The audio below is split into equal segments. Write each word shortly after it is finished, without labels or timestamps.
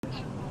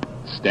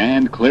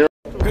Stand clear.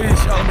 Peace, y'all.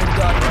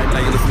 Right now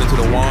you're listening to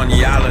the Juan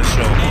Ayala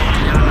show.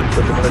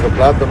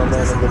 Plátano,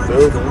 man, in the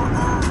building.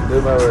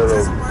 Dime a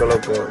ver que lo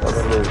que.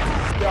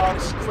 Y'all,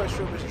 this is Chris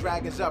Rivers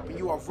Dragons Up, and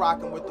you are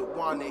rocking with the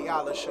Juan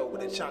Ayala show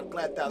with the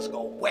chancletas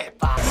go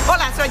huepa.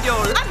 Hola, soy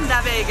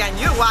Yolanda Vega, and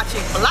you're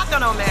watching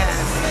Plátano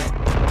Man.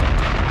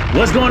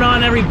 What's going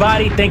on,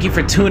 everybody? Thank you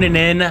for tuning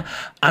in.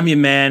 I'm your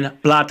man,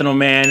 Plátano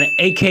Man,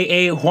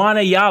 aka Juan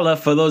Ayala,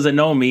 for those that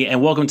know me,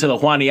 and welcome to the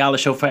Juan Ayala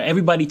Show for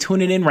everybody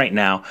tuning in right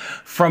now.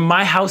 From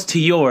my house to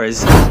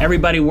yours,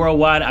 everybody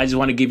worldwide, I just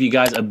want to give you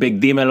guys a big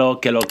dímelo,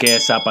 que lo que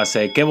es,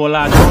 sapase, que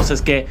vola,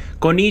 entonces que,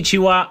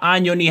 konnichiwa,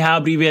 año ni hao,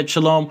 privet,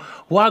 shalom,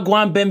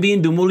 wagwan,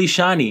 benvin, dumuli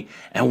shani,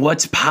 and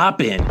what's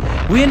poppin'?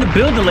 We in the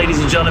building, ladies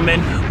and gentlemen,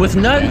 with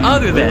none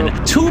other than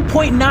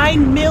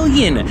 2.9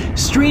 million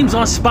streams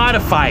on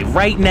Spotify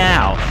right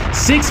now,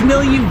 6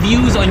 million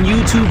views on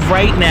YouTube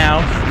right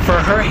now for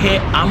her hit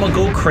I'ma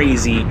Go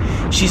Crazy.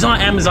 She's on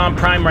Amazon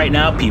Prime right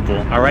now, people,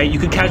 all right? You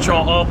can catch her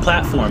on all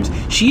platforms.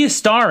 She is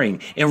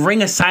starring in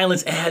Ring of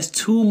Silence and has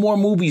 2 more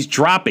movies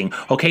dropping,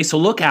 okay? So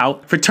look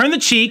out for Turn the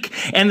Cheek,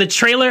 and the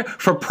trailer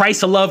for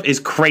Price of Love is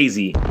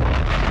crazy.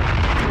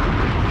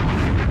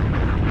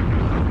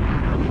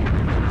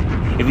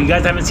 If you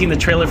guys haven't seen the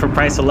trailer for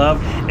Price of Love,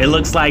 it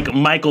looks like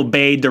Michael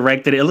Bay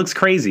directed it. It looks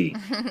crazy.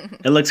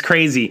 It looks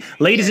crazy.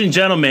 Ladies and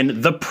gentlemen,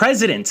 the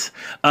president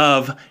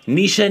of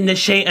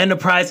Neisha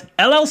Enterprise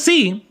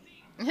LLC,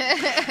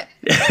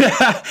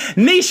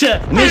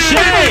 Neisha.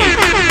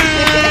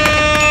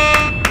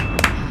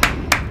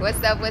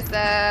 What's up? What's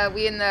up?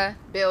 We in the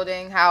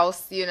building,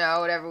 house, you know,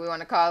 whatever we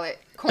want to call it.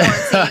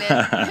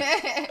 Quarantining.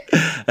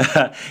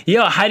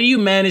 Yo, how do you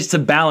manage to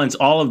balance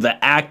all of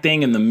the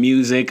acting and the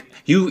music?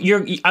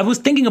 I was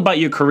thinking about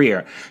your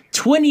career.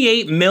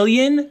 28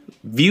 million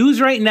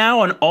views right now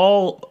on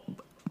all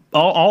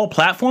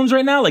platforms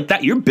right now. Like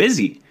that, you're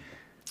busy.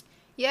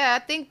 Yeah, I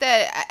think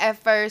that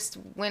at first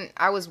when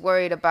I was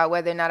worried about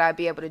whether or not I'd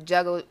be able to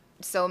juggle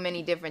so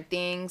many different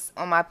things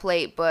on my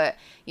plate, but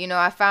you know,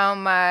 I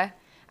found my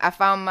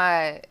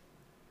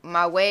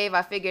wave.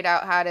 I figured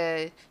out how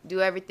to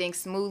do everything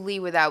smoothly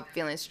without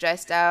feeling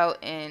stressed out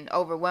and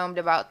overwhelmed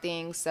about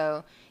things.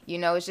 So, you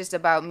know, it's just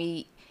about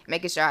me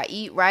making sure I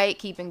eat right,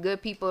 keeping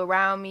good people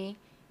around me,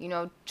 you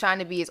know, trying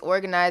to be as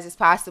organized as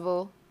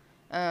possible.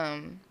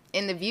 And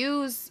the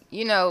views,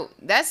 you know,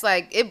 that's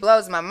like, it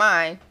blows my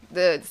mind.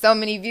 So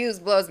many views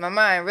blows my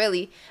mind,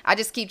 really. I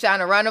just keep trying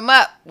to run them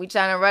up. We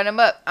trying to run them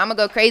up. I'ma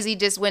Go Crazy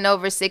just went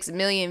over 6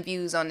 million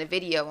views on the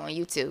video on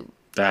YouTube.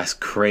 That's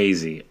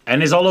crazy.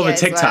 And it's all over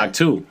TikTok,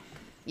 too.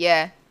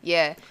 Yeah.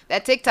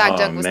 That TikTok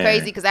junk was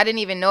crazy because I didn't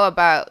even know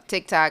about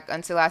TikTok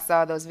until I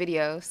saw those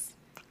videos.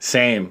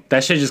 Same.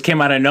 That shit just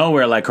came out of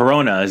nowhere like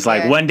Corona. It's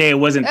like one day it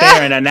wasn't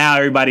there and then now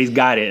everybody's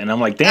got it. And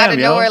I'm like, damn, out of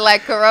nowhere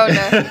like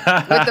Corona.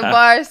 With the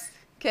bars.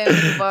 Came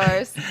with the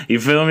bars. You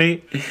feel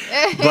me?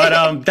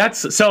 But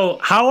so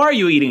how are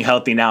you eating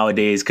healthy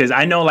nowadays? Because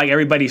I know like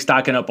everybody's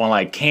stocking up on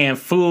like canned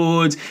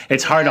foods.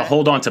 It's hard to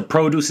hold on to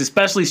produce,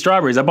 especially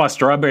strawberries. I bought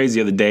strawberries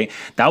the other day.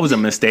 That was a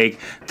mistake.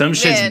 Them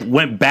shits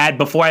went bad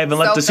before I even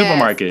left the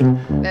supermarket.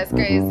 That's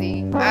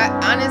crazy.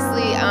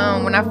 Honestly,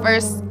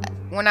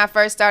 when I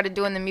first started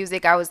doing the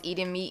music, I was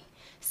eating meat.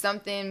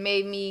 Something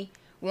made me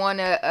want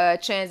to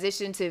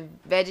transition to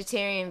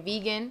vegetarian,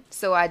 vegan.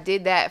 So I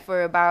did that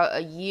for about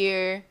a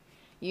year.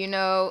 You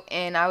know,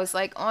 and I was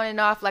like on and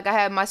off, like I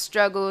had my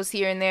struggles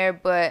here and there,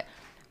 but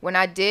when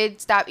I did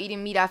stop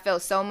eating meat, I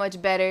felt so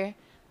much better.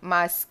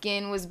 My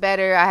skin was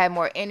better. I had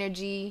more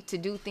energy to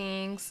do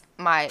things.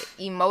 My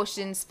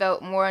emotions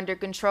felt more under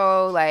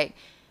control.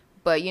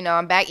 But you know,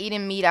 I'm back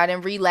eating meat. I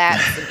didn't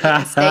relapse and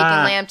eating steak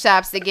and lamb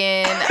chops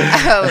again.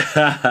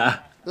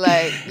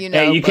 Like, you know,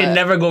 hey, you can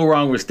never go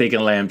wrong with steak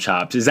and lamb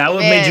chops. Is that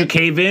what made you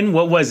cave in?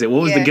 What was it?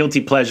 What was the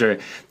guilty pleasure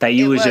that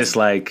you was just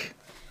like?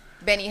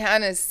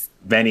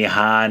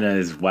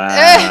 Benihana's,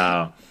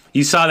 wow.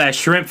 You saw that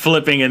shrimp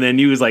flipping and then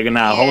you was like,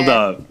 nah, hold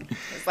up.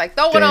 It's like,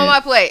 throw it on my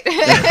plate.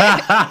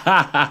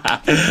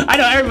 I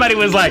know everybody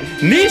was like,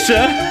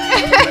 Neisha.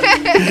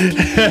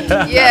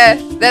 Yeah,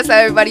 that's how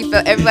everybody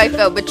felt. Everybody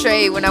felt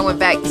betrayed when I went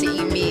back to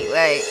eat meat.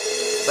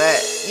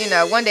 But, you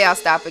know, one day I'll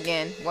stop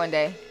again. One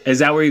day. Is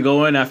that where you're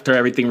going after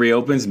everything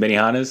reopens,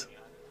 Benihana's?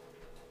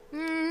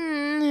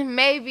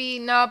 Maybe.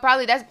 No,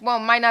 probably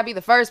might not be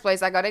the first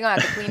place I go. They're going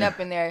to have to clean up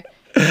in there.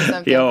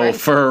 Yo,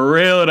 for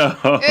real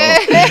though.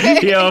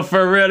 Yo,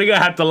 for real. They're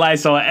gonna have to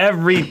Lysol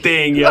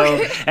everything,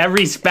 yo.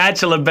 Every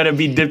spatula better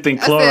be dipped in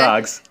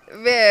Clorox.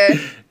 Man,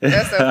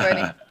 that's so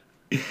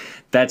funny.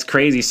 That's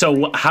crazy.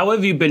 So how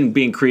have you been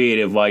being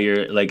creative while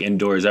you're like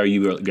indoors? Are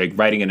you like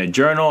writing in a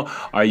journal?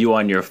 Are you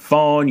on your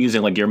phone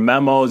using like your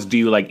memos? Do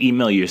you like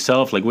email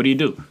yourself? Like what do you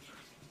do?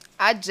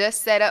 I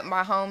just set up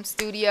my home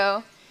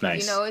studio.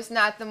 Nice. You know, it's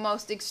not the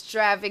most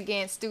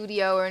extravagant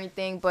studio or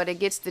anything, but it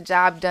gets the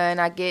job done.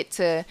 I get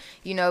to,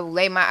 you know,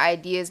 lay my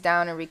ideas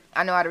down and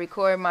I know how to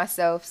record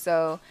myself.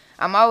 So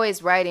I'm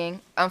always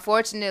writing.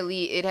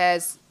 Unfortunately, it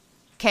has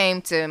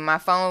came to my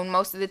phone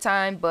most of the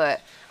time,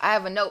 but I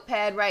have a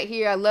notepad right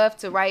here. I love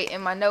to write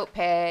in my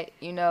notepad,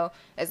 you know.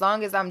 As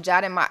long as I'm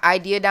jotting my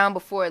idea down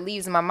before it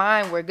leaves my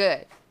mind, we're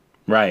good.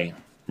 Right.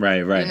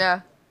 You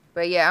know?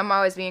 But yeah, I'm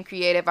always being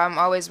creative. I'm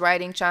always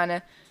writing, trying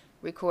to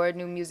record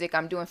new music.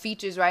 I'm doing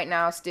features right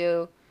now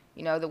still.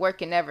 You know, the work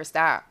can never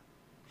stop.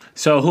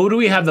 So who do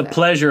we have the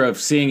pleasure of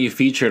seeing you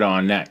featured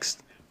on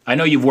next? I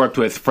know you've worked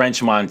with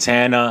French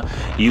Montana.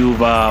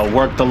 You've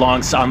worked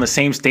on the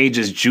same stage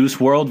as Juice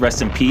WRLD,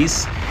 rest in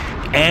peace.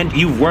 And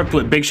you've worked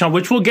with Big Sean,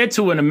 which we'll get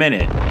to in a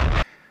minute.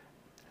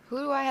 Who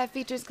do I have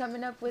features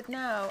coming up with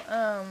now?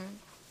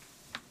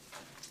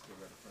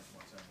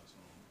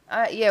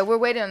 Yeah, we're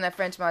waiting on that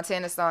French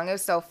Montana song. It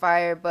was so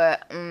fire,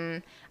 but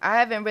I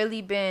haven't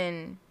really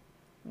been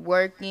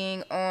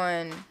working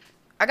on.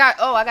 I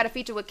got a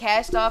feature with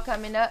Cash Doll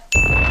coming up.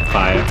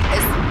 Fire.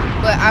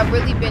 But I've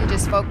really been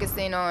just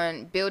focusing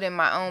on building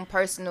my own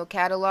personal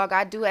catalog.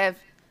 I do have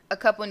a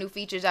couple new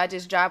features I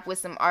just dropped with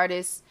some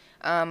artists.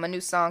 A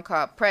new song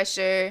called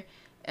Pressure.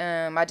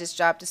 I just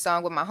dropped a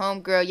song with my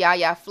homegirl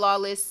Ayala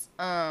Flawless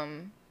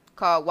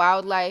called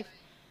Wildlife.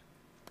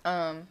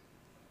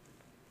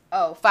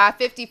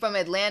 550 from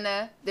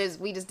Atlanta.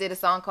 We just did a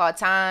song called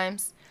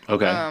Times.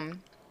 Okay.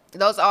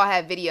 Those all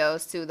have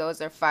videos too.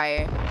 Those are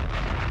fire.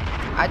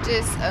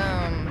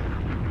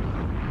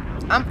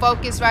 I'm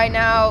focused right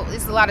now.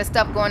 There's a lot of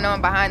stuff going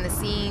on behind the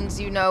scenes,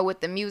 you know,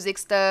 with the music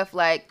stuff,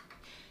 like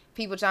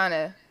people trying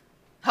to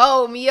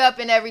hold me up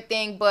and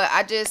everything, but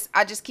I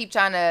just keep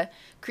trying to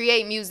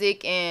create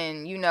music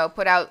and, you know,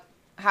 put out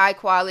high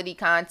quality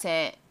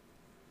content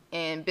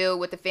and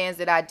build with the fans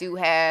that I do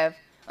have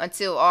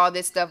until all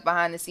this stuff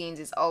behind the scenes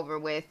is over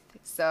with.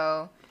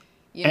 So,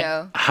 you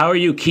know. How are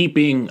you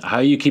keeping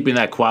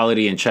that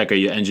quality in check? Are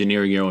you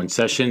engineering your own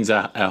sessions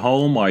at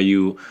home? Are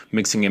you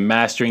mixing and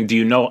mastering? Do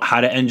you know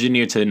how to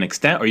engineer to an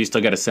extent, or you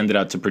still got to send it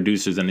out to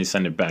producers and they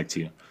send it back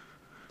to you?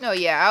 No,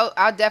 yeah,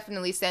 I'll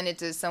definitely send it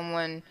to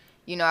someone,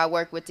 you know, I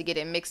work with to get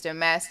it mixed or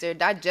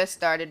mastered. I just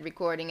started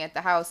recording at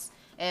the house,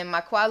 and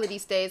my quality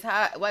stays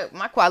high. Well,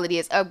 my quality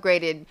has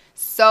upgraded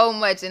so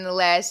much in the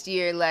last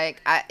year.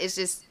 Like,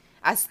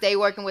 I stay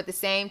working with the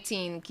same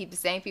team, keep the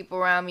same people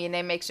around me, and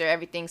they make sure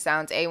everything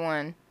sounds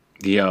A1.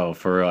 Yo,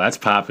 for real, that's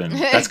popping.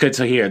 That's good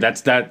to hear.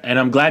 And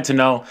I'm glad to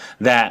know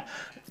that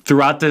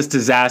throughout this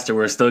disaster,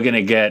 we're still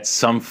gonna get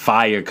some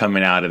fire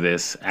coming out of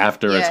this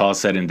after it's all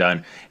said and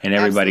done, and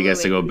everybody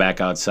gets to go back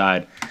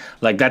outside.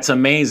 Like, that's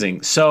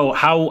amazing. So,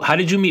 how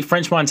did you meet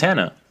French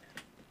Montana?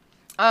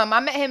 I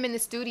met him in the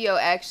studio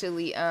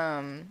actually.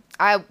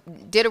 I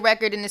did a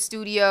record in the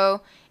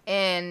studio,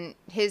 and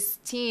his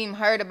team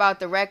heard about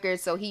the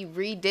record, so he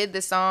redid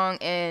the song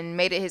and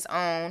made it his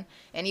own,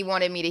 and he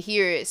wanted me to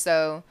hear it.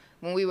 So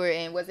when we were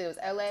in, it was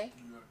LA?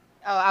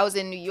 Oh, I was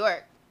in New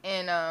York,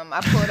 and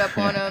I pulled up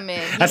on him,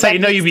 and that's how you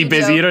know you be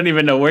busy. You don't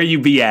even know where you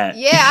be at.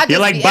 Yeah, you're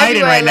like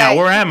Biden right now.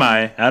 Where am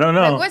I? I don't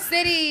know. Like, what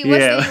city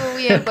were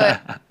we in?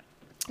 But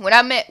when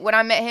I met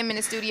him in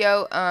the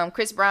studio,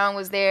 Chris Brown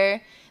was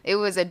there. It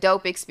was a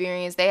dope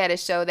experience. They had a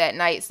show that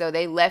night, so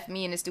they left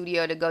me in the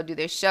studio to go do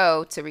their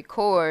show to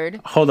record.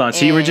 Hold on.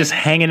 So you were just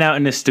hanging out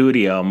in the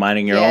studio,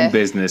 minding your own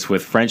business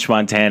with French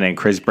Montana, and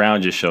Chris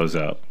Brown just shows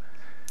up.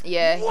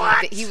 Yeah,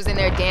 he was in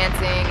there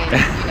dancing and,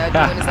 you know,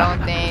 doing his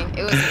own thing.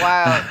 It was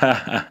wild.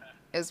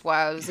 It was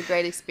wild. It was a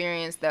great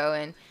experience, though.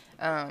 And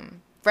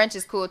French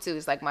is cool, too.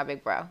 It's like my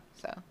big bro.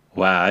 So.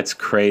 Wow, that's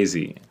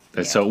crazy.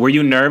 So were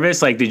you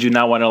nervous? Like, did you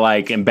not want to,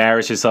 like,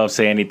 embarrass yourself,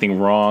 say anything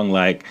wrong?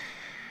 Like...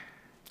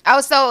 I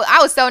was so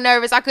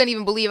nervous. I couldn't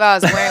even believe I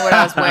was wearing what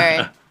I was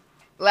wearing.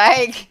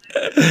 Like,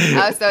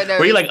 I was so nervous.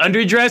 Were you like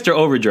underdressed or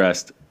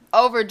overdressed?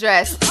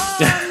 Overdressed.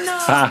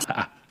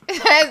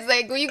 It's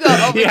like when you go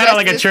overdressed. You had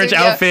like a church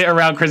outfit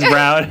around Chris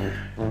Brown.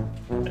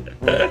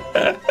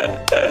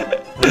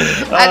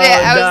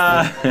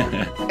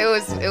 It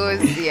was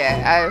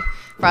yeah. I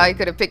probably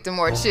could have picked a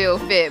more chill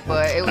fit,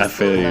 but it was. I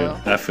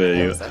feel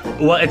you.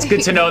 Well, it's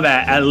good to know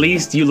that at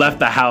least you left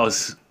the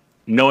house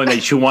knowing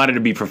that you wanted to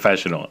be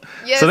professional.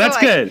 Yeah, so that's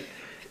good.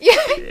 Yeah.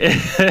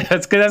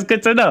 That's good. That's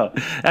good to know.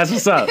 That's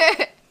what's up.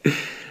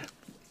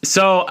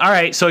 So, all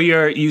right. So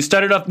you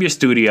started off your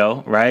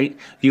studio, right?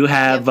 You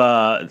have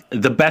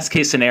the best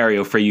case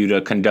scenario for you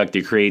to conduct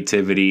your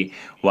creativity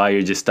while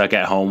you're just stuck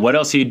at home. What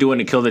else are you doing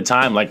to kill the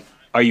time? Like,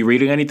 are you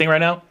reading anything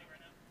right now?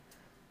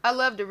 I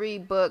love to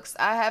read books.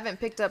 I haven't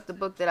picked up the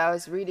book that I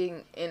was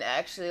reading in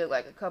actually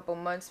like a couple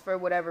months. For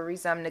whatever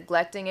reason, I'm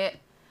neglecting it.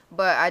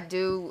 But I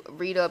do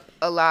read up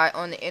a lot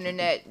on the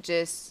internet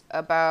just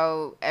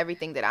about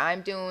everything that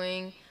I'm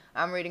doing.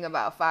 I'm reading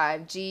about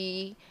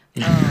 5G.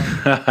 You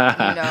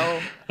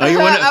know.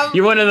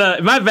 You're one of the.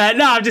 My bad.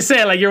 No, I'm just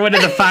saying, like, you're one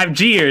of the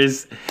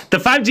 5Gers. The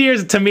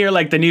 5Gers to me are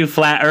like the new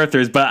flat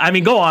earthers. But I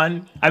mean, go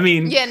on. I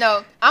mean. Yeah,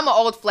 no, I'm an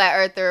old flat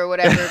earther or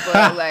whatever.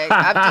 But like,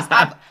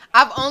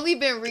 I've only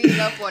been reading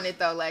up on it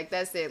though. Like,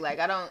 that's it. Like,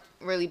 I don't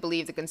really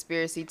believe the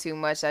conspiracy too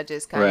much. I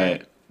just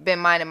kind of been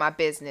minding my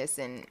business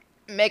and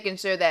making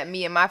sure that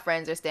me and my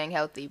friends are staying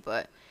healthy.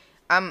 But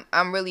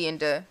I'm really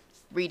into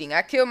reading.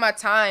 I kill my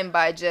time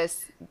by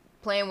just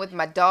playing with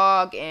my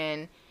dog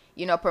and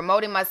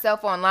promoting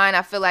myself online.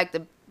 I feel like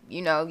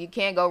you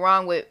can't go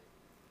wrong with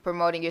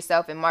promoting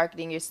yourself and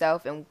marketing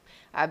yourself. And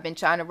I've been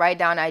trying to write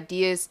down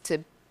ideas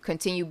to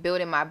continue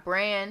building my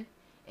brand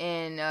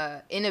and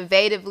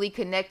innovatively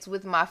connect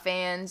with my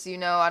fans.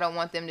 I don't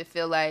want them to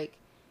feel like,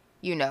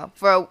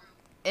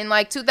 in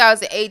like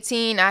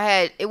 2018,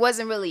 it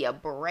wasn't really a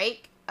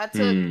break I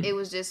took. It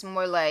was just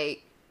more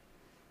like,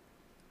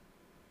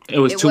 it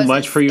was too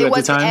much for you at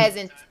the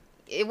time?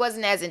 It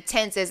wasn't as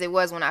intense as it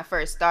was when I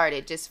first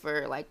started, just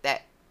for like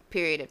that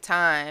period of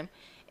time.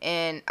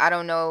 And I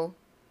don't know,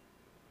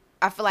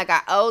 I feel like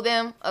I owe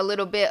them a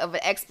little bit of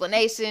an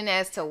explanation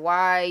as to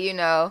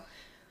why,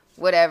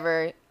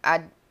 whatever,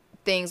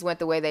 things went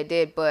the way they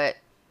did. But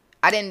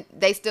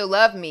they still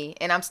love me,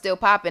 and I'm still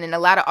popping. And a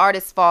lot of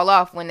artists fall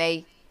off when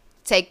they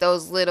take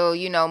those little,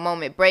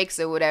 moment breaks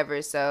or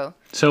whatever. So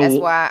that's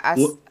why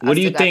what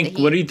do you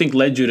think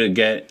led you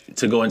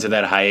to go into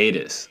that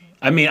hiatus?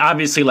 I mean,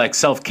 obviously, like,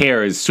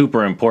 self-care is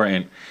super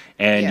important,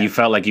 and you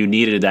felt like you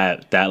needed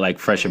that like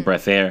fresher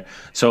breath air.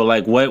 So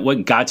like,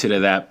 what got you to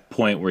that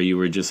point where you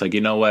were just like,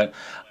 you know what,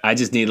 I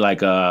just need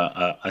like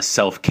a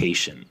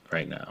self-cation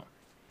right now?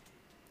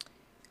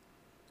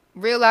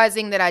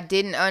 Realizing that I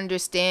didn't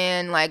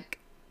understand like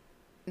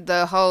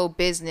the whole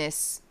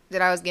business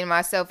that I was getting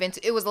myself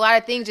into. It was a lot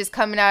of things just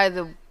coming out of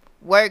the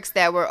works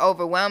that were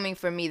overwhelming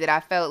for me, that I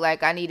felt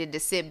like I needed to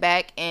sit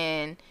back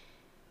and,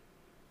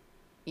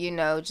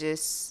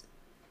 just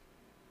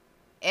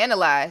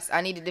analyze.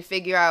 I needed to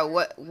figure out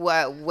what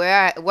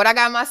I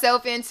got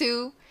myself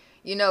into,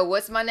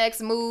 what's my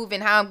next move,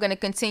 and how I'm going to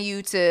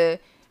continue to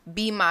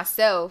be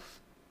myself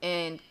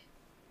and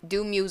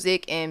do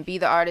music and be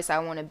the artist I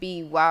want to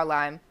be while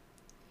I'm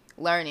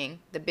learning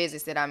the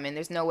business that I'm in.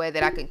 There's no way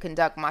that I can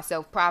conduct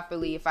myself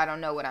properly if I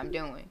don't know what I'm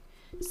doing.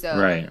 So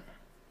right.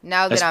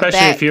 Now that especially I'm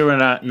back, if you're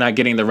not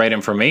getting the right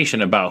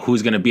information about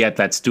who's going to be at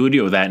that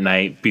studio that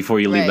night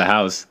before you leave the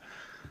house.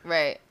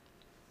 Right.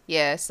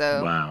 Yeah.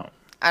 So wow.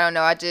 I don't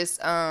know. I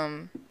just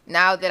now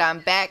that I'm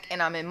back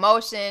and I'm in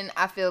motion,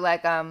 I feel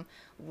like I'm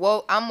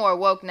more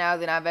woke now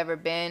than I've ever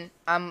been.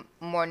 I'm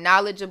more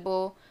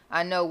knowledgeable.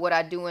 I know what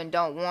I do and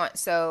don't want,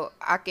 so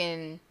I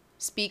can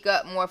speak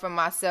up more for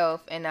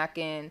myself, and I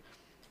can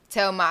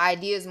tell my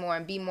ideas more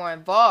and be more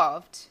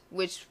involved,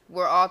 which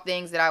were all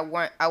things that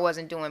I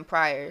wasn't doing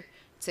prior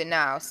to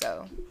now.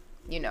 So,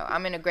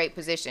 I'm in a great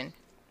position.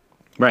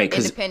 Right,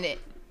 independent.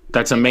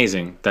 That's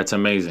amazing. That's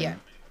amazing. Yeah.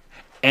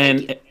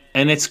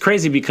 And it's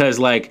crazy because,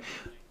 like,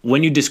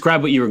 when you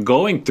describe what you were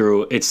going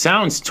through, it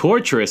sounds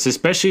torturous,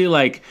 especially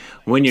like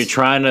when you're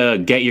trying to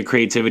get your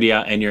creativity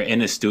out and you're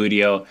in a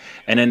studio,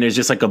 and then there's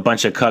just like a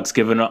bunch of cucks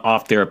giving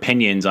off their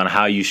opinions on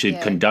how you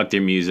should conduct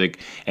your music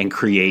and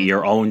create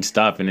your own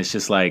stuff. And it's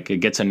just like, it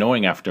gets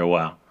annoying after a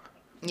while.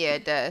 Yeah,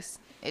 it does.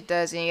 It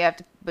does. And you have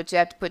to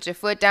put your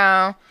foot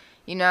down.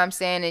 You know what I'm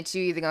saying? That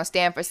you either going to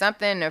stand for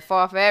something or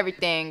fall for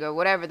everything, or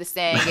whatever the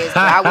saying is. But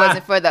I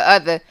wasn't for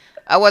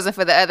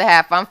the other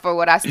half. I'm for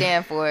what I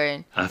stand for,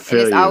 and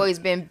it's always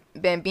been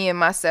being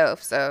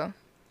myself. So,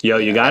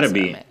 you gotta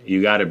be.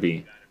 You gotta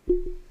be.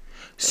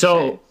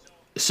 So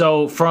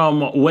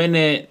from when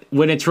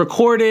it's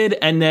recorded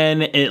and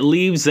then it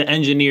leaves the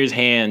engineer's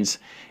hands,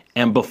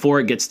 and before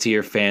it gets to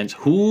your fans,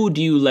 who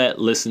do you let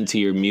listen to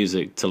your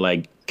music to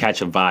like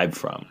catch a vibe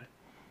from?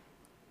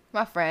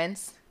 My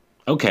friends.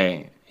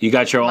 Okay, you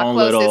got your own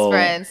little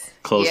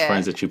close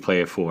friends that you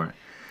play it for.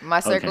 My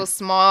circle's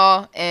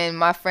small, and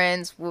my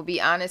friends will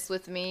be honest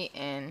with me,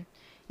 and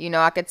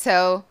I could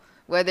tell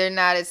whether or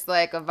not it's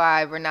like a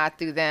vibe or not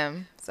through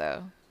them.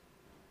 So.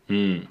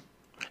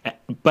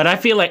 But I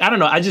feel like, I don't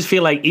know, I just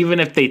feel like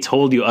even if they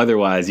told you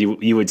otherwise,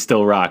 you would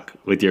still rock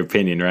with your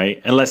opinion, right?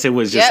 Unless it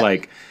was just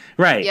like,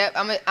 right. Yep,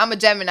 I'm a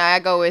Gemini. I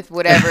go with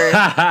whatever,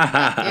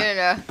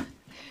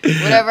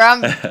 whatever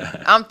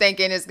I'm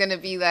thinking is gonna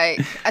be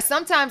like.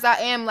 Sometimes I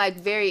am like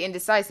very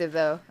indecisive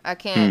though. I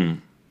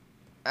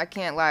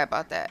can't lie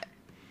about that.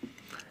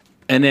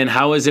 And then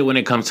how is it when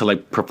it comes to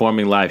like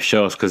performing live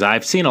shows? Because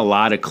I've seen a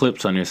lot of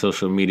clips on your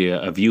social media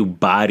of you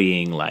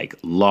bodying like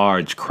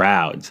large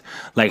crowds.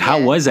 Like,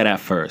 how was it at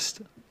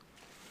first?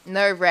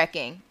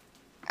 Nerve-wracking.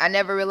 I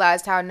never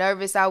realized how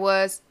nervous I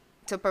was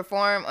to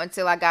perform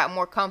until I got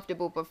more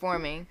comfortable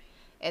performing.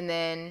 And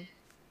then,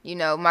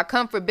 my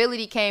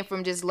comfortability came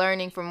from just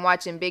learning from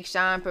watching Big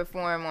Sean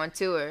perform on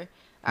tour.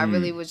 I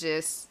really was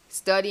just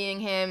studying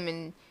him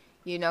and,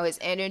 his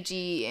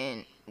energy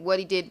and what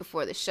he did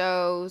before the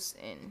shows,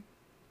 and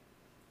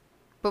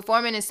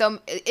performing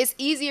it's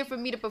easier for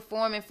me to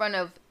perform in front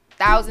of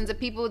thousands of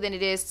people than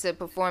it is to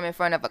perform in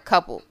front of a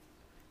couple.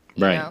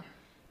 You know?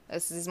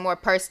 This is more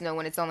personal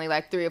when it's only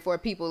like 3 or 4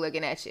 people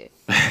looking at you.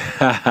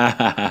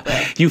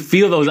 You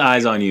feel those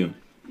eyes on you.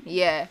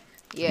 Yeah.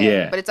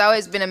 But it's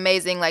always been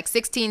amazing. Like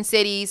 16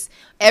 cities,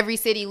 every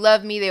city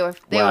loved me. They were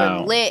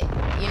lit. You know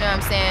what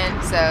I'm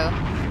saying? So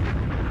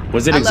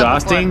was it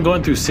exhausting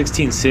going through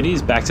 16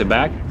 cities back to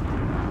back?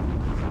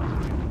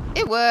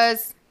 It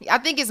was. I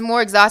think it's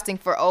more exhausting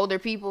for older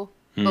people.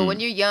 But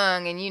when you're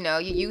young and you're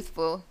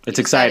youthful, it's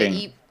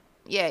exciting.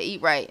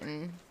 Eat right,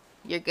 and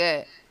you're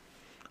good.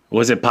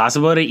 Was it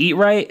possible to eat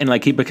right and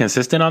like keep it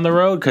consistent on the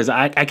road? Because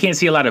I can't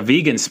see a lot of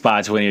vegan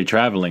spots when you're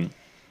traveling.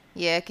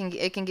 Yeah, it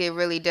can get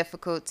really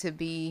difficult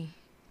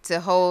to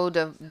hold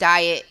a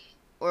diet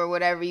or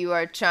whatever you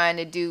are trying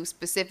to do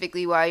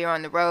specifically while you're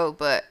on the road,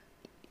 but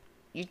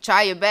you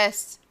try your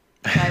best.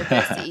 Try your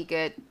best to eat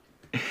good.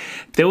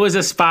 There was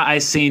a spot I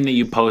seen that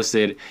you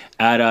posted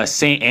at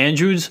St.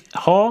 Andrew's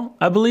Hall,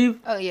 I believe.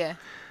 Oh yeah,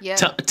 yeah.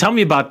 Tell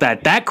me about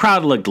that. That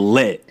crowd looked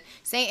lit.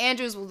 St.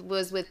 Andrews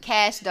was with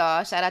Cash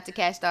Doll. Shout out to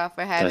Cash Doll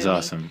for having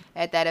me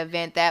at that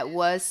event. That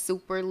was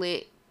super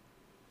lit.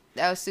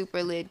 That was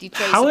super lit.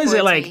 Detroit how is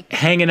it like me.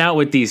 Hanging out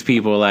with these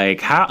people?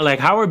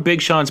 How are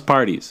Big Sean's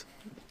parties?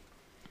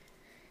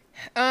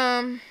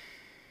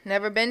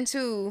 Never been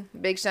to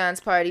Big Sean's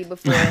party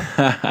before.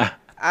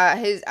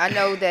 I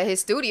know that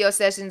his studio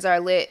sessions are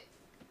lit.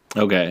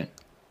 Okay,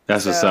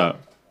 that's what's up.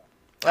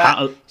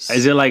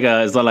 Is there like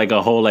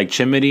a whole like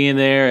chimney in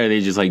there? Are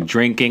they just like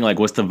drinking? Like,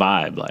 what's the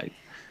vibe like?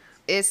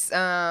 It's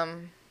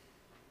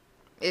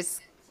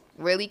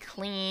really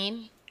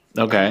clean.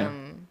 Okay.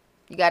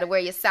 You got to wear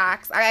your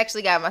socks. I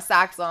actually got my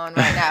socks on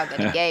right now that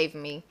he gave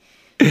me.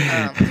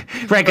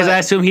 Right, because I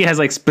assume he has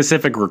like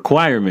specific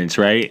requirements,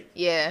 right?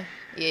 Yeah.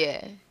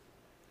 They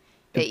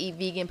eat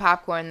vegan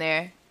popcorn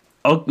there.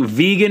 Oh,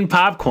 vegan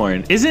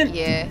popcorn. Isn't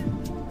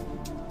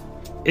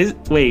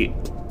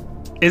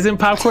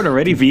popcorn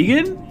already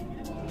vegan?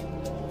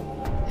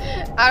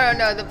 I don't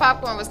know. The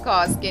popcorn was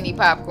called skinny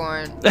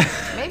popcorn.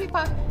 Maybe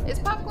is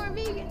popcorn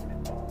vegan?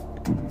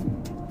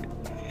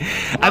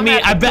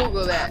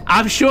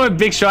 I'm sure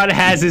Big Sean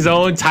has his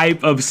own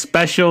type of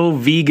special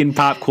vegan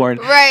popcorn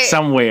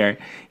somewhere.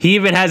 He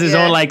even has his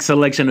own like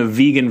selection of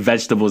vegan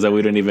vegetables that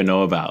we don't even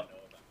know about.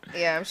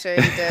 Yeah, I'm sure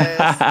he does.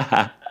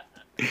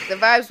 The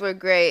vibes were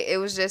great. It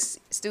was just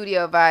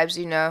studio vibes,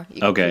 you know.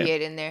 You can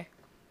create in there.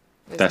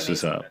 That's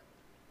amazing. What's up.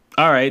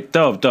 All right,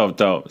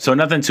 dope. So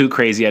nothing too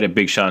crazy at a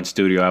Big Sean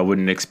studio. I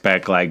wouldn't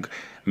expect like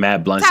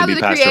mad blunts to be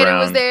passed around.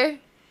 Tyler the Creator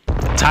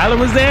was there. Tyler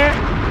was there?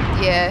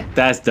 Yeah.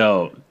 That's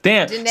dope.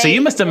 Damn. Janae so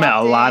you must have met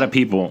a lot of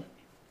people.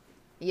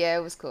 Yeah,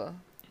 it was cool.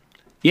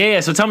 Yeah.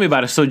 So tell me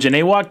about it. So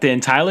Janae walked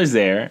in. Tyler's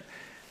there.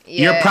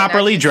 Yeah, you're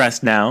properly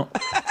dressed now.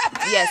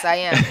 Yes, I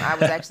am. I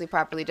was actually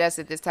properly dressed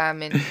at this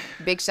time. And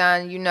Big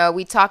Sean, you know,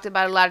 we talked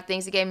about a lot of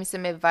things. He gave me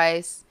some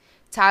advice.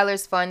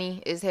 Tyler's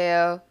funny as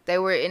hell. They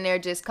were in there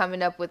just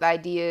coming up with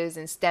ideas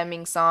and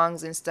stemming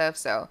songs and stuff.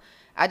 So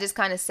I just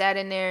kind of sat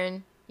in there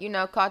and, you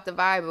know, caught the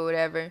vibe or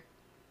whatever.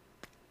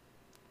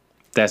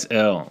 That's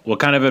ill. What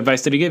kind of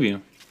advice did he give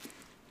you?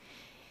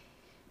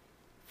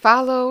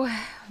 Follow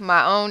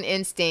my own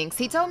instincts.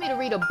 He told me to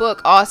read a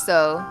book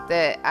also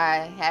that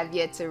I have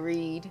yet to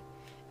read.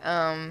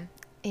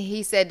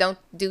 He said don't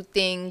do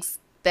things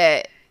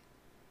that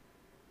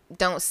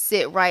don't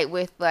sit right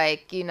with,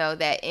 like, you know,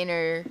 that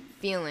inner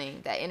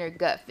feeling, that inner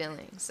gut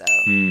feeling. So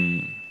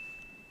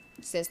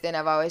since then,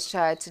 I've always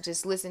tried to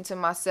just listen to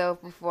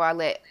myself before I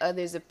let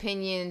others'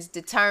 opinions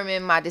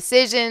determine my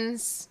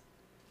decisions.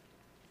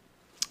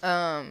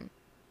 And,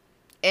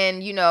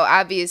 you know,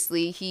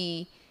 obviously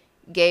he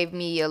gave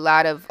me a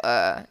lot of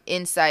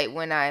insight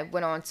when I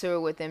went on tour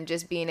with him,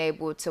 just being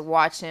able to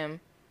watch him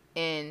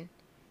and,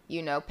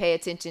 you know, pay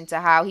attention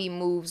to how he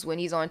moves when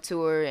he's on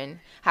tour and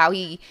how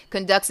he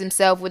conducts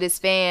himself with his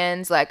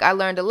fans. Like, I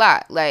learned a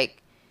lot.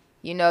 Like,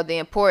 you know, the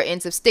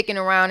importance of sticking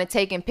around and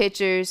taking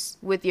pictures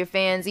with your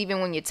fans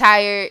even when you're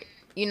tired,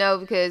 you know,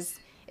 because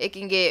it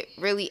can get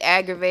really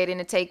aggravating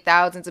to take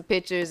thousands of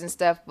pictures and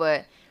stuff,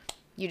 but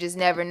you just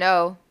never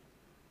know,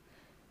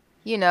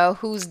 you know,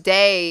 whose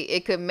day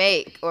it could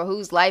make or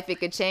whose life it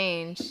could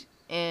change.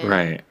 And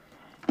right.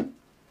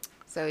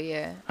 So,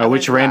 yeah. Or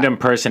which random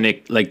person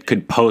like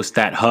could post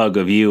that hug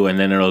of you and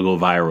then it'll go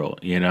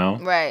viral, you know?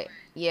 Right.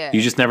 Yeah.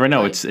 You just never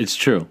know. Right. It's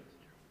true.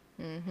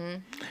 Mm-hmm.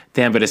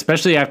 Damn, but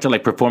especially after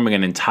like performing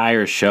an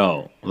entire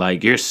show,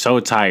 like you're so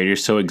tired, you're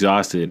so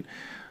exhausted.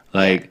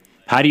 Like,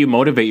 how do you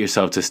motivate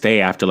yourself to stay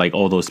after like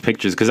all those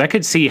pictures? Because I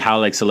could see how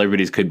like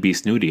celebrities could be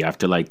snooty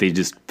after like they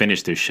just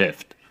finished their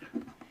shift.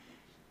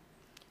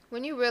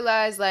 When you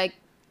realize, like,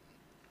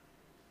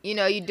 you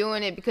know, you're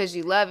doing it because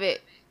you love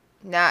it.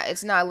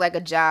 It's not like a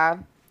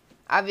job.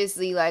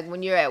 Obviously, like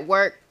when you're at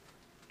work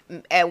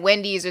at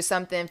Wendy's or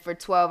something for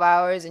 12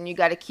 hours and you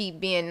got to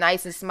keep being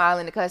nice and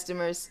smiling to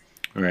customers.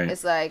 Right.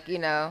 It's like, you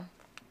know,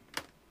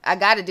 I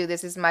got to do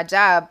this. It's my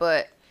job.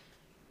 But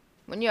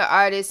when you're an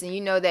artist and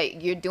you know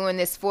that you're doing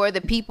this for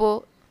the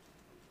people,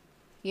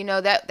 you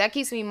know, that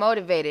keeps me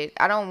motivated.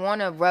 I don't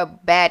want to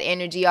rub bad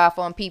energy off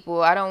on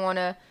people. I don't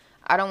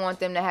want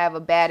them to have a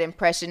bad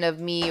impression of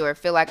me or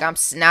feel like I'm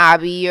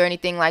snobby or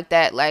anything like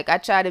that. Like, I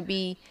try to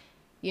be,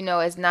 you know,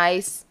 as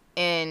nice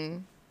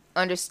and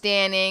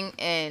understanding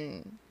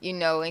and, you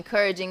know,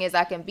 encouraging as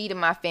I can be to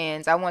my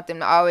fans. I want them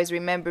to always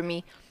remember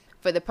me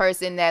for the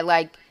person that,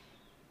 like,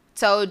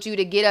 told you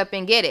to get up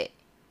and get it.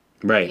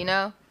 Right. You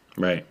know?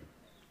 Right.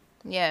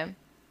 Yeah.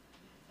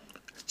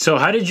 So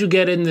how did you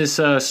get in this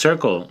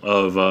circle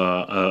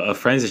of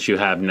friends that you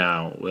have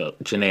now? Well,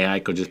 Janae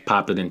Aiko just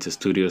popped it into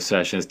studio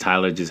sessions.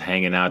 Tyler just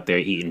hanging out there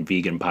eating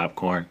vegan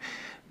popcorn.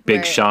 Big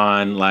Right.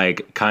 Sean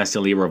like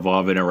constantly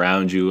revolving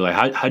around you.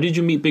 Like how did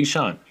you meet Big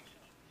Sean?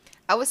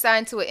 I was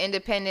signed to an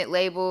independent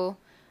label,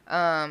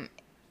 and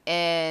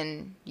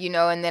and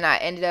then I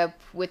ended up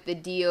with the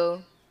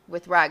deal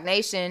with Rock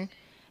Nation,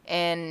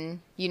 and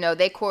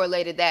they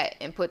correlated that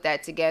and put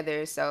that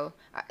together. So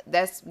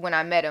that's when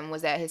I met him,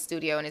 was at his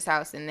studio in his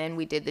house, and then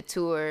we did the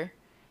tour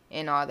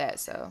and all that.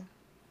 So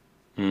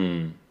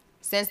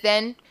since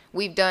then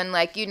we've done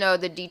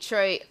the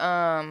Detroit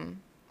on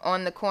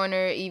the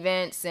corner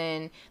events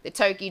and the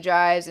turkey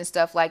drives and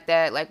stuff like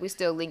that. Like we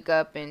still link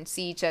up and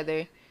see each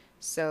other.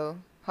 So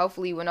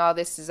hopefully when all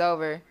this is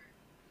over,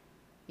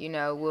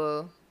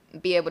 we'll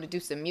be able to do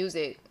some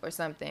music or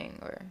something,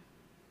 or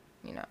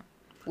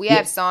we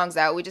have songs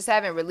out. We just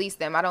haven't released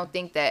them. I don't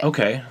think that.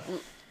 Okay.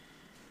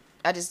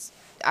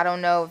 I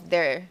don't know if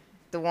they're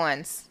the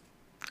ones.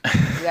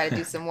 We got to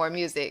do some more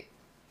music.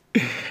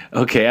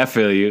 Okay, I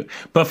feel you.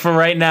 But for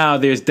right now,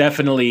 there's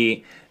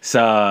definitely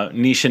some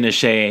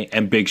Nesae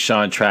and Big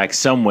Sean tracks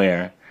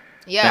somewhere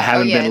that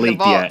haven't been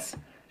leaked yet.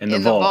 In the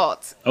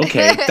vault.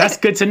 Okay, that's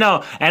good to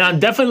know. And I'm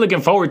definitely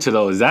looking forward to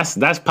those.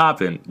 That's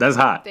popping. That's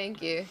hot.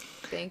 Thank you.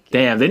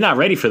 Damn, they're not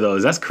ready for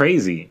those. That's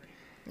crazy.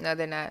 No,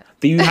 they're not.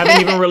 You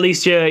haven't even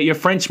released your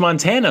French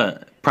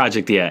Montana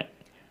project yet.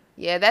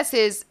 Yeah, that's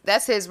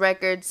his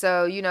record.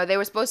 So, they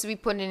were supposed to be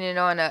putting it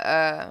on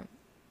a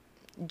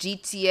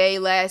GTA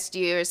last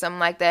year or something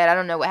like that. I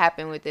don't know what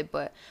happened with it,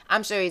 but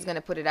I'm sure he's going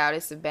to put it out.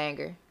 It's a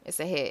banger. It's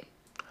a hit.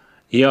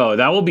 Yo,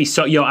 that will be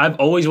so... Yo, I've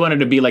always wanted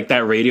to be like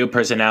that radio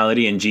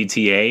personality in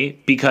GTA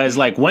because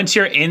like once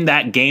you're in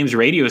that game's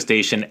radio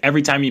station,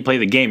 every time you play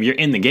the game, you're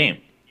in the game.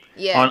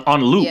 Yeah.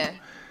 On loop. Yeah.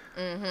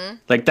 Mm-hmm.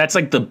 Like that's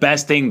like the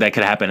best thing that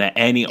could happen to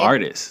any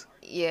artist.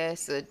 Yeah,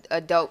 it's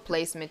a dope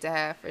placement to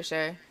have for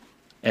sure.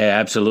 Yeah,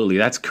 absolutely.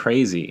 That's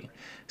crazy.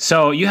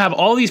 So you have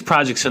all these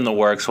projects in the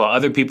works while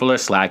other people are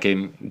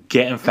slacking,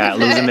 getting fat,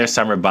 losing their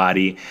summer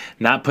body,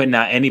 not putting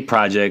out any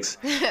projects.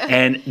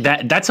 And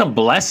that's a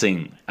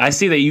blessing. I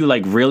see that you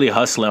like really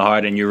hustling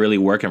hard and you're really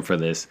working for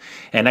this.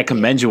 And I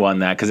commend you on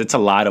that because it's a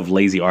lot of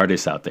lazy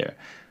artists out there.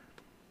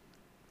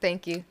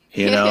 Thank you.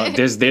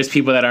 There's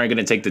people that aren't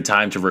going to take the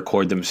time to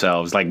record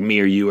themselves like me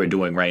or you are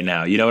doing right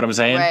now. You know what I'm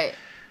saying? Right.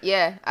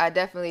 Yeah, I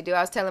definitely do.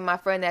 I was telling my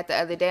friend that the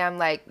other day. I'm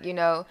like,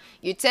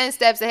 you're 10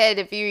 steps ahead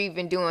if you're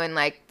even doing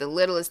like the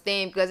littlest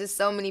thing, because there's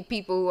so many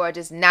people who are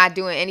just not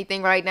doing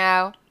anything right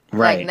now.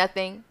 Right. Like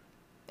nothing.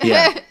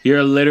 Yeah,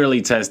 you're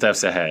literally 10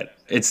 steps ahead.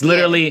 It's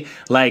literally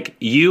like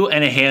you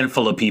and a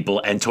handful of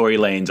people and Tory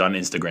Lanez on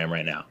Instagram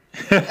right now.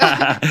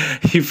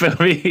 You feel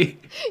me?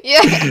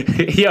 Yeah.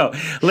 Yo,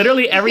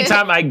 literally every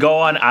time I go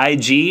on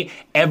IG,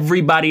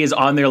 everybody is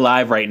on their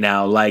live right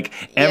now. Like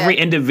every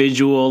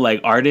individual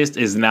like artist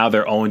is now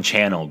their own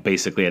channel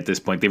basically at this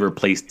point. They've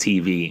replaced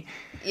TV.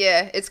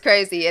 Yeah, it's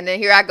crazy. And then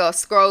here I go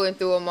scrolling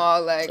through them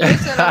all like,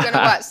 which one I'm going to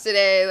watch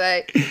today?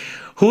 Like,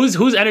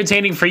 who's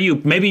entertaining for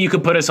you? Maybe you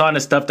could put us on to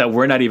stuff that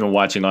we're not even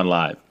watching on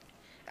live.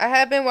 I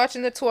have been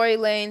watching the Tory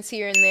Lanez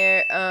here and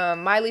there.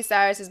 Miley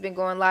Cyrus has been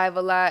going live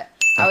a lot.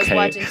 I was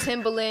watching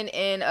Timbaland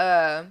and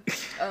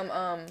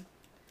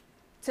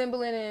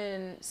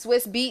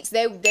Swiss Beats.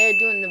 They were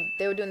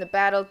doing the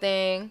battle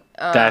thing.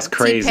 That's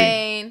crazy.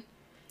 T-Pain.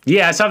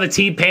 Yeah, I saw the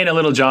T-Pain and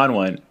Little John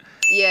one.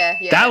 Yeah.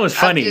 That was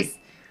funny.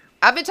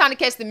 I've been trying to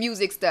catch the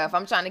music stuff.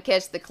 I'm trying to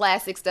catch the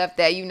classic stuff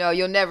that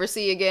you'll never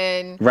see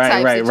again. Right.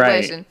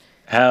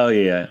 Hell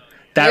yeah.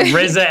 That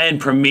RZA and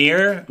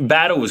Premier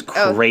battle was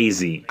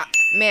crazy.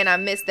 Man, I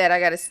missed that. I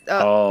gotta.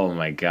 Oh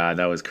my god,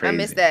 that was crazy. I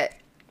missed that.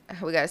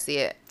 We gotta see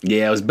it.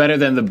 Yeah, it was better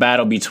than the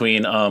battle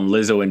between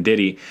Lizzo and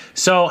Diddy.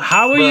 So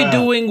how are you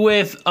doing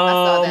with? I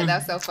saw that. That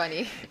was so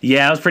funny.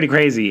 Yeah, it was pretty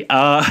crazy.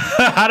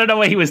 I don't know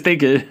what he was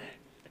thinking.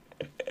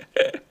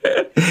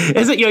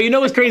 You know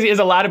what's crazy is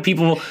a lot of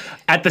people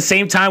at the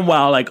same time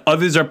while like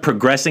others are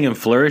progressing and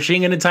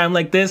flourishing in a time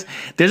like this,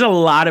 there's a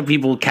lot of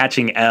people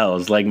catching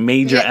L's, like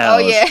major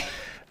L's. Oh yeah.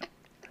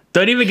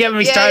 Don't even get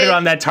me started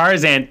on that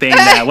Tarzan thing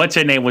that what's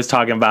her name was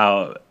talking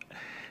about.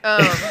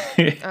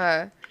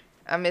 I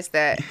missed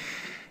that.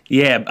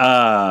 Yeah,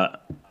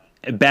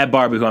 Bad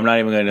Barbie, who I'm not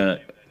even gonna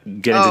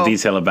get into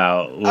detail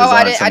about, was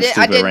on some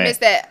stupid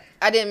rant.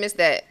 I didn't miss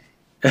that.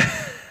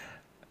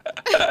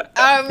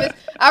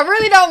 I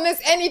really don't miss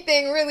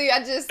anything. Really,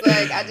 I just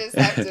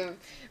have to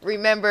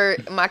remember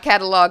my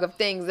catalog of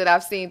things that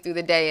I've seen through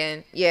the day,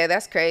 and yeah,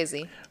 that's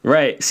crazy.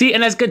 Right. See,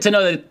 and that's good to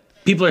know that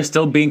people are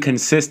still being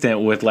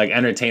consistent with like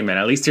entertainment.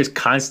 At least there's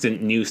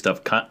constant new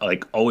stuff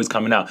like always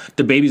coming out.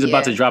 The Baby's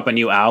about to drop a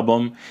new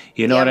album.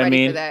 You know what I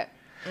mean? For that.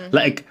 Mm-hmm.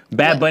 Like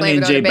Bad Bunny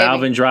and J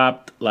Balvin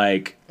dropped.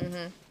 Like,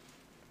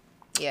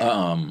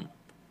 yeah.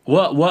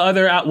 What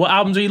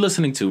albums are you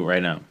listening to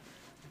right now?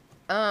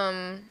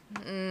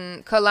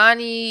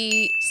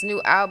 Kalani's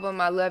new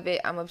album. I love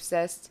it. I'm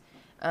obsessed.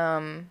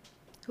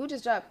 Who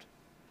just dropped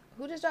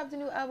the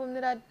new album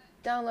that I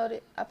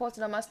downloaded? I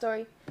posted on my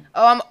story.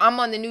 Oh,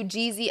 I'm on the new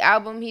Jeezy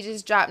album. He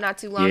just dropped not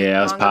too long ago. Yeah,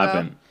 that was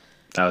popping.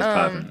 That was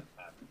popping.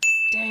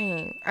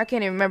 Dang, I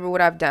can't even remember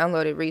what I've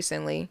downloaded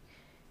recently.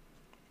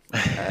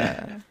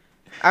 I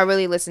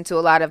really listen to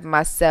a lot of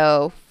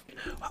myself.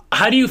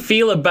 How do you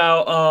feel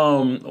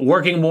about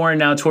working more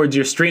now towards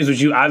your streams,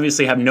 which you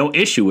obviously have no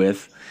issue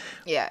with?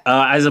 Yeah.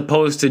 As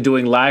opposed to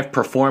doing live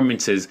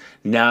performances,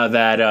 now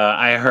that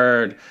I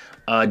heard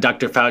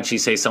Dr. Fauci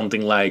say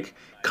something like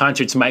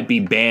concerts might be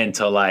banned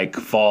till like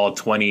fall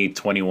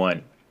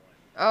 2021.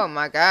 Oh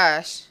my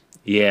gosh.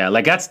 Yeah,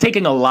 like that's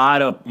taking a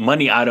lot of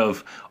money out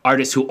of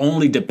artists who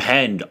only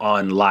depend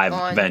on live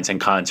events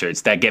and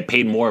concerts that get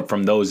paid more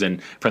from those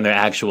and from their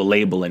actual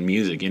label and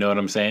music. You know what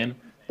I'm saying?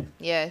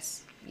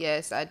 Yes,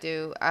 I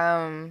do.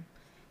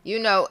 You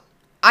know,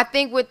 I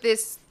think with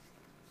this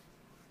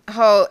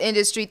whole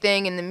industry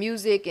thing and the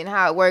music and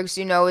how it works,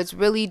 you know, it's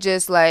really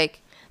just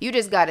like you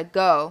just gotta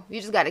go.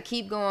 You just gotta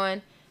keep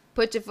going,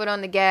 put your foot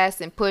on the gas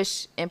and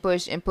push and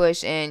push and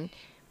push, and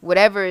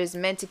whatever is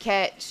meant to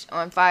catch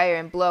on fire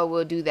and blow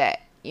will do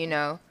that, you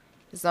know.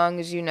 As long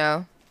as you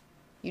know,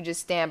 you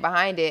just stand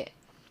behind it.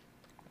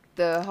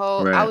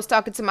 I was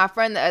talking to my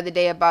friend the other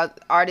day about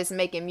artists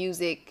making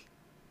music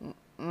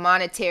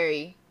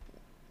monetary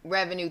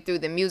revenue through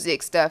the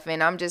music stuff,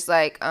 and I'm just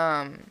like,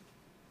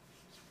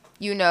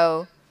 you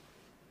know,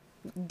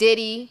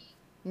 Diddy,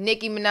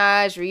 Nicki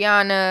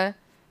Minaj,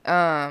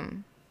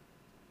 Rihanna,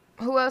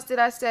 who else did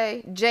I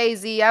say?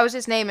 Jay-Z. I was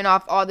just naming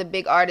off all the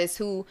big artists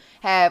who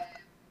have,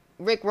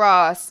 Rick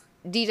Ross,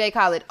 DJ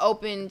Khaled,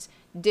 opened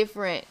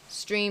different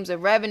streams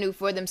of revenue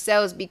for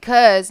themselves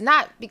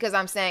not because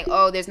I'm saying,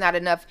 oh, there's not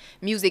enough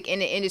music in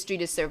the industry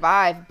to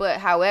survive, but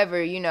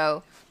however, you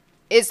know,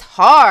 it's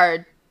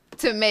hard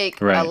to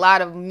make a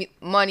lot of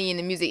money in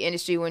the music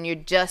industry when you're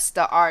just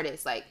the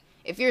artist. Like,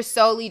 if you're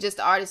solely just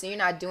the artist and you're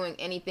not doing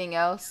anything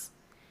else,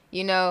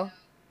 you know,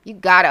 you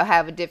gotta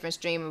have a different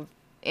stream of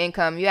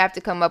income. You have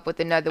to come up with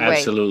another way.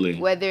 Absolutely.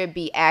 Whether it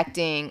be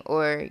acting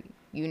or,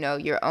 you know,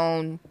 your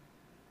own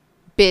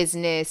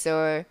business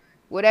or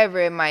whatever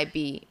it might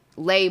be.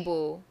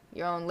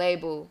 Your own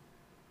label.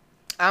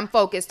 I'm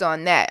focused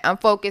on that. I'm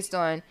focused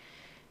on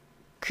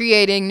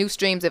creating new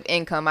streams of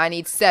income. I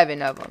need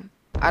 7 of them.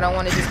 I don't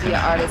want to just be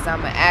an artist.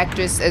 I'm an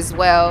actress as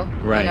well.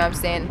 Right. You know what I'm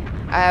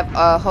saying? I have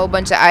a whole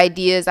bunch of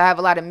ideas. I have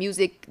a lot of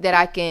music that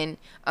I can,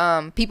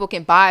 people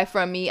can buy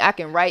from me. I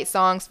can write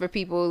songs for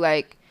people.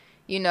 Like,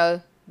 you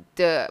know,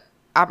 the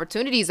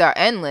opportunities are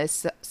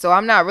endless. So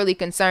I'm not really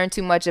concerned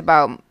too much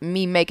about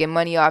me making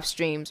money off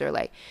streams or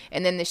like,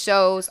 and then the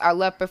shows, I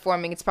love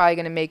performing. It's probably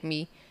going to make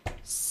me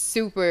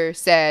super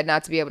sad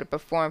not to be able to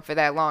perform for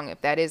that long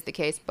if that is the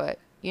case. But,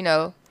 you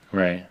know.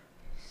 Right.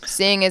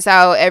 Seeing as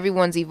how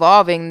everyone's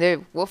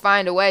evolving, we'll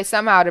find a way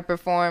somehow to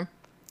perform.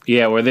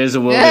 Yeah, where there's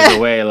a will, there's a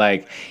way.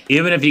 Like,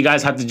 even if you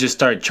guys have to just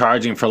start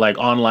charging for like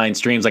online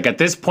streams, like at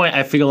this point,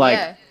 I feel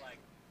like,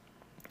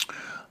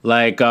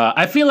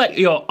 I feel like,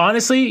 yo,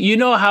 honestly, you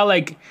know how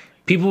like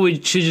people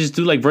should just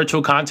do like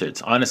virtual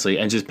concerts, honestly,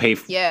 and just pay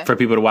for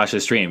people to watch the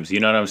streams. You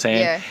know what I'm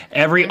saying? Yeah.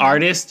 Every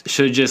artist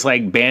should just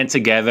like band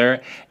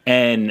together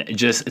and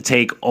just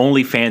take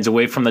OnlyFans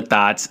away from the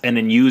thoughts and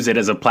then use it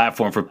as a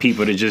platform for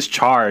people to just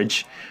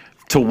charge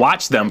to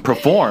watch them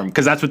perform,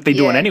 because that's what they're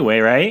doing anyway,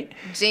 right?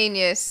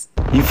 Genius.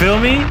 You feel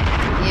me?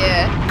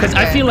 Yeah. Because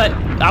I feel like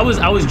I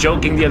was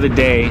joking the other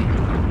day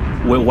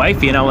with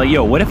wifey, and I'm like,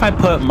 yo, what if I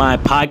put my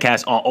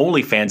podcast on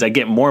OnlyFans? I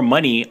get more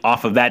money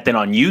off of that than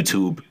on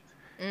YouTube,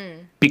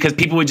 because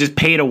people would just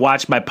pay to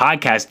watch my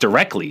podcast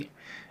directly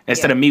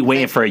instead of me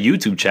waiting for a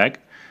YouTube check.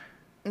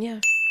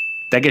 Yeah.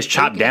 That gets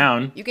chopped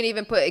down. You can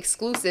even put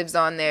exclusives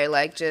on there,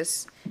 like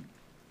just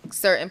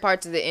certain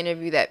parts of the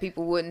interview that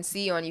people wouldn't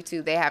see on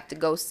YouTube, they have to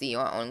go see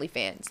on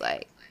OnlyFans.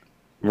 Like,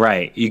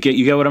 right. You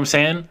get what I'm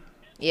saying?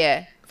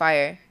 Yeah,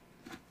 fire.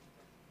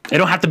 It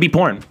don't have to be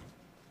porn.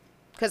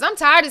 Cause I'm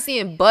tired of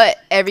seeing butt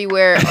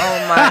everywhere on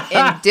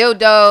and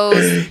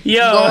dildos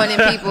going in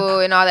people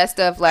and all that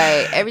stuff.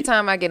 Like, every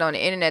time I get on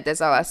the internet,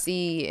 that's all I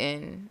see,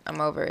 and I'm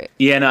over it.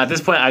 Yeah, no, at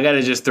this point, I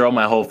gotta just throw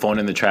my whole phone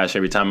in the trash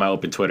every time I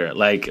open Twitter.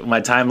 Like, my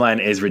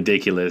timeline is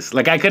ridiculous.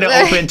 Like, I could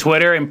have opened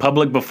Twitter in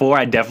public before.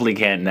 I definitely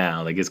can't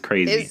now. Like, it's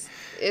crazy.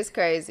 It's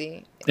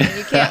crazy. And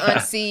you can't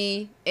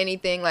unsee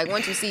anything. Like,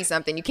 once you see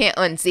something, you can't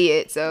unsee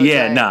it. So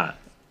yeah,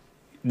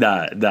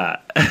 nah.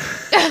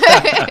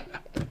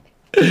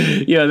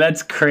 Yo,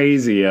 that's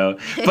crazy, yo.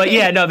 But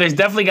yeah, no, there's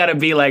definitely got to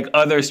be like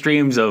other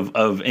streams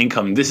of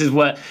income. This is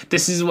what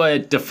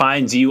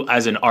defines you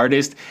as an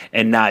artist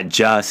and not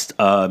just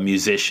a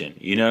musician.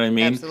 You know what I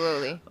mean?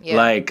 Absolutely. Yeah.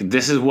 Like,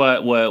 this is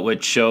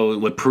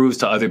what proves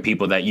to other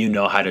people that you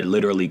know how to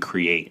literally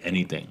create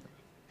anything.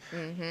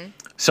 Mm-hmm.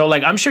 So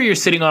like, I'm sure you're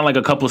sitting on like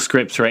a couple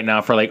scripts right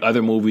now for like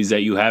other movies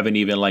that you haven't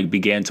even like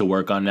began to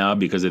work on now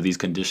because of these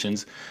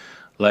conditions.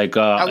 Like,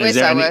 I wish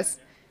I was.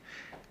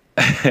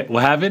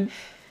 What happened?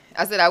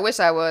 I said, I wish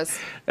I was.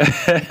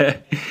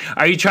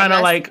 Are you trying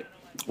to like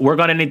work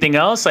on anything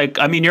else? Like,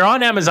 I mean, you're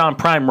on Amazon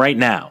Prime right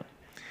now.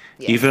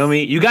 Yes. You feel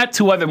me? You got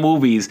 2 other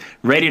movies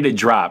ready to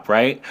drop,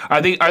 right?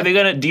 Are they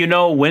gonna? Do you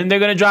know when they're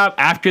gonna drop?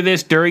 After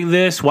this? During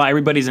this? While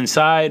everybody's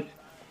inside?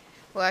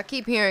 Well, I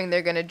keep hearing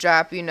they're gonna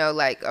drop, you know,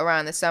 like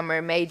around the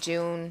summer, May,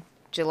 June,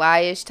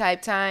 July-ish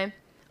type time.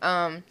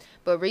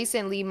 But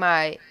recently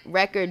my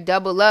record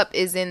Double Up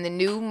is in the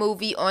new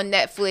movie on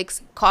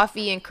Netflix,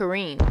 Coffee and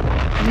Kareem.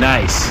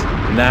 Nice.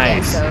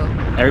 Yeah, so,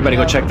 Everybody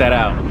you go know, check that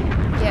out.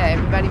 Yeah,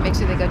 everybody make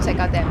sure they go check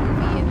out that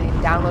movie and then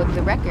download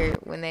the record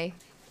when they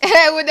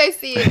when they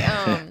see it.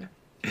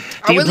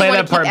 Do you play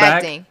that part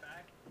back?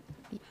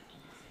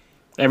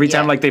 Every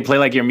time Yeah. like they play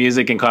like your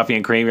music and Coffee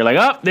and Cream, you're like,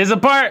 oh, there's a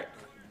part.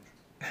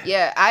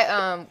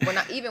 Yeah,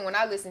 when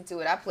I listened to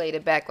it, I played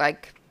it back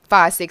like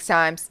 5-6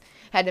 times.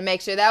 Had to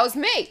make sure that was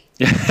me.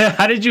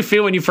 How did you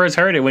feel when you first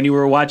heard it, when you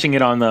were watching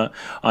it on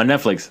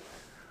Netflix?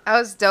 I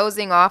was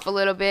dozing off a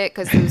little bit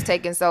because it was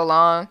taking so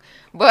long.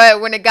 But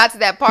when it got to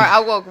that part, I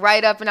woke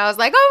right up and I was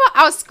like, oh,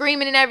 I was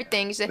screaming and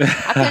everything.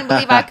 I couldn't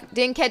believe I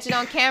didn't catch it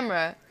on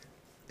camera.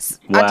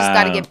 Wow.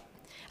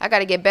 I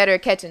gotta get better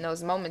at catching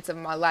those moments of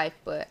my life.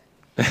 But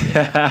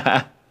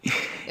Yeah,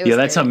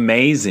 that's great.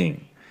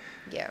 amazing.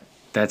 Yeah.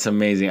 That's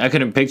amazing. I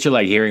couldn't picture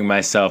like hearing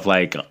myself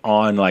like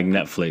on like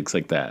Netflix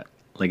like that,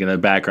 like in the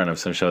background of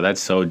some show.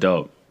 That's so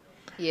dope.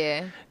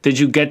 Yeah. Did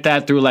you get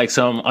that through like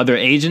some other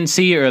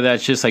agency, or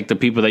that's just like the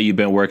people that you've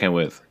been working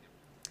with?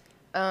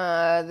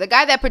 The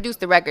guy that produced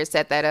the record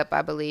set that up,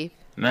 I believe.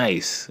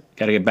 Nice.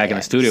 Got to get back in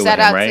the studio Shout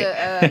with him,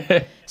 out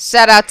right?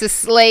 Shout out to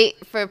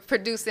Slate for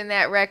producing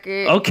that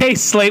record. Okay,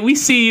 Slate, we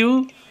see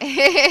you.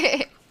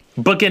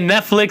 Booking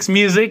Netflix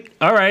music.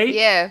 All right.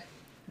 Yeah.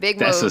 Big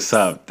That's moves. what's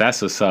up.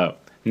 That's what's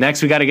up.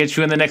 Next, we got to get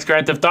you in the next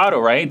Grand Theft Auto,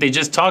 right? They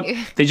just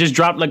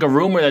dropped like a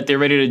rumor that they're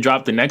ready to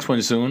drop the next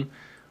one soon.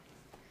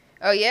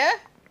 Oh, yeah?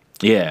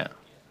 Yeah.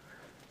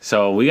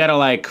 So we got to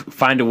like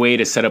find a way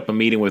to set up a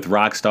meeting with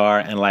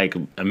Rockstar and like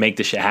make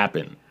this shit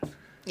happen.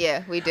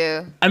 Yeah, we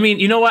do. I mean,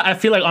 you know what? I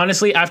feel like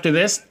honestly, after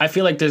this, I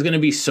feel like there's going to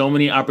be so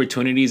many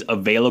opportunities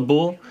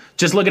available.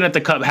 Just looking at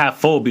the cup half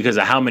full because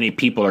of how many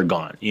people are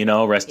gone, you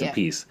know, rest in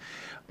peace.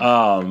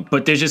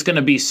 But there's just going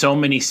to be so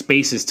many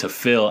spaces to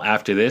fill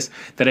after this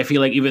that I feel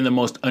like even the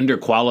most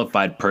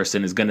underqualified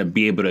person is going to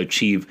be able to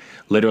achieve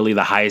literally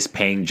the highest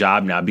paying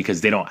job now because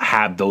they don't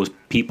have those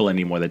people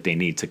anymore that they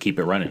need to keep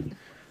it running.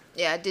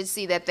 Yeah, I did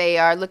see that they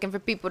are looking for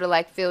people to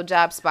like fill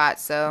job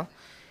spots. So,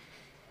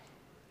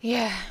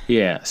 yeah.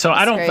 Yeah. So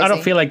I don't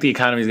crazy. feel like the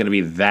economy is going to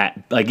be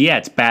that like, yeah,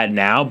 it's bad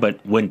now,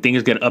 but when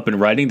things get up and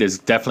running, there's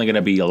definitely going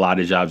to be a lot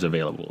of jobs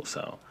available.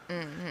 So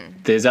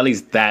there's at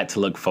least that to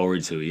look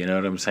forward to. You know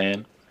what I'm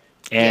saying?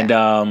 And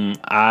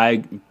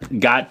I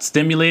got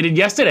stimulated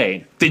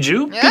yesterday. Did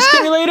you get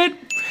stimulated?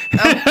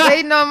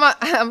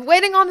 I'm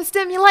waiting on the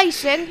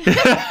stimulation.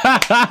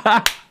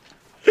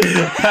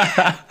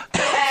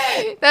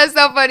 That's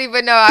so funny,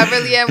 but no, I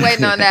really am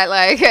waiting on that.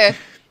 Like,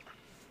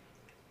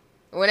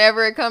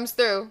 whenever it comes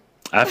through.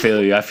 I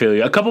feel you.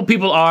 A couple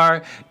people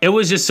are. It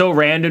was just so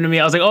random to me.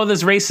 I was like, oh,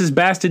 this racist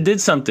bastard did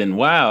something.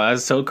 Wow,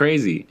 that's so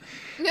crazy.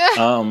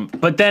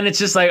 But then it's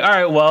just like, all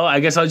right, well, I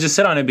guess I'll just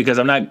sit on it because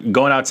I'm not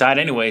going outside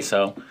anyway.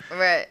 So,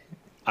 Right.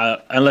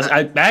 Unless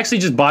I actually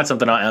just bought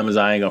something on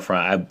Amazon. I ain't gonna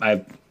front.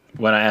 I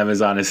went on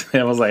Amazon and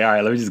I was like, all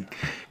right, let me just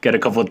get a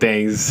couple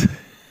things.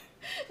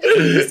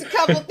 Just a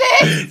couple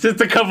things. Just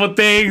a couple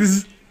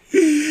things.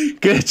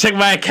 Good. Check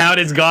my account.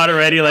 It's gone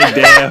already. Like,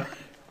 damn.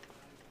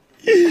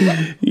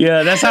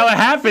 Yeah, that's how it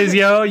happens,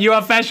 yo. You're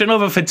on Fashion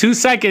Nova for 2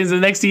 seconds,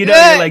 and next thing you know,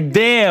 you're like,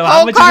 damn,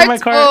 how much is in my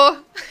cart?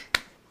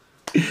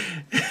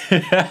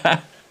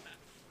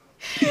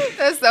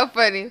 That's so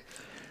funny.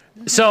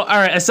 So, all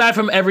right, aside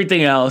from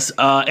everything else,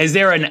 is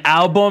there an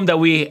album that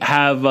we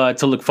have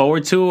to look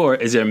forward to, or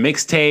is there a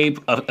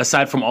mixtape,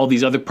 aside from all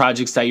these other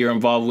projects that you're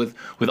involved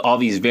with all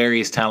these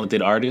various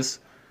talented artists?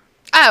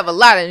 I have a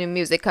lot of new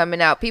music coming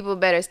out. People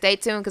better stay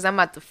tuned because I'm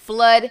about to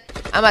flood.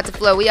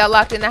 We all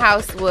locked in the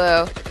house.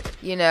 Well,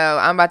 you know,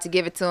 I'm about to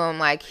give it to them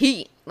like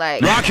heat.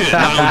 Like,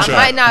 I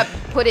might not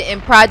put it in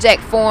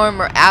project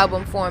form or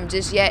album form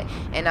just yet.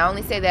 And I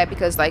only say that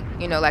because, like,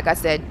 you know, like I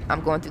said,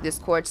 I'm going through this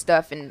chord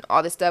stuff and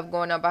all this stuff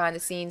going on behind the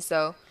scenes.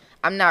 So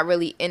I'm not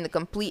really in the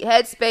complete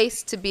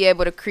headspace to be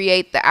able to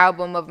create the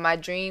album of my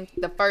dreams,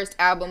 the first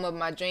album of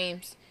my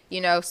dreams,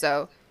 you know.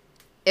 So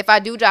if I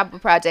do drop a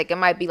project, it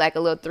might be like a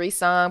little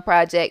 3-song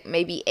project,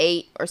 maybe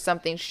 8 or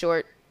something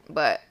short.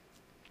 But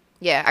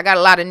yeah, I got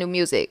a lot of new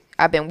music.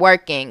 I've been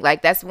working.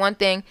 Like, that's one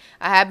thing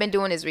I have been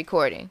doing is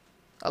recording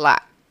a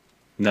lot.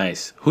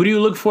 Nice. Who do you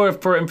look for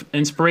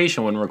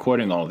inspiration when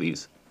recording all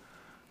these?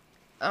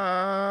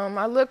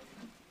 I look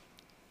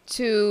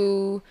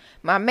to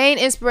my main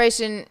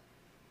inspiration.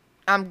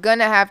 I'm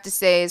gonna have to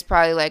say is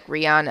probably like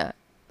Rihanna.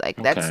 Like,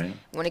 that's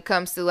when it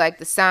comes to like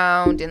the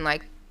sound and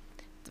like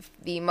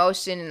the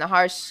emotion and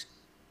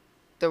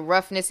the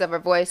roughness of her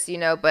voice, you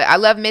know. But I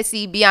love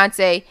Missy,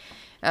 Beyonce,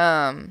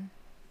 and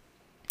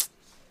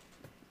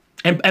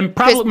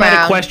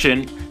problematic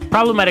question.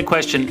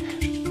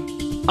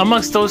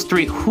 Amongst those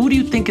three, who do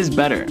you think is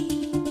better?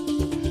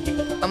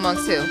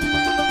 Amongst who?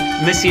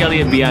 Missy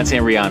Elliott, Beyonce,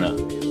 and Rihanna.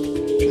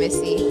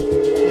 Missy,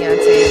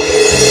 Beyonce,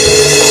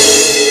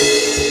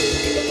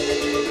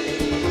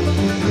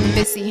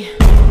 Missy.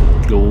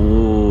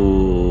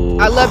 Ooh.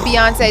 I love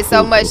Beyonce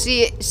so much.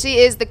 She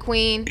is the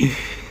queen.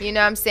 You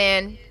know what I'm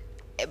saying?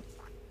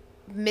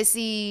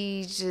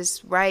 Missy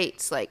just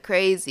writes like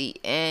crazy,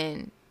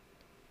 and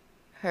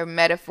her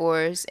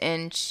metaphors,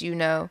 and you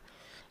know,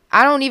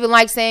 I don't even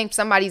like saying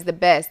somebody's the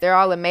best. They're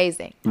all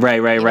amazing. Right.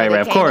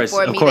 Of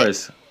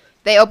course.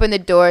 They opened the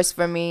doors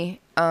for me.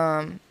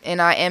 And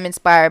I am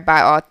inspired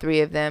by all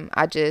three of them.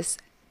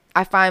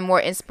 I find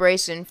more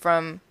inspiration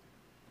from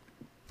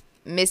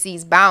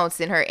Missy's bounce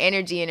and her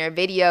energy and her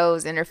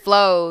videos and her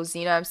flows.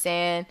 You know what I'm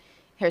saying?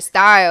 Her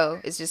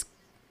style is just,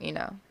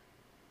 it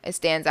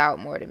stands out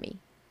more to me.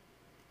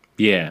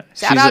 Yeah.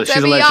 Shout out to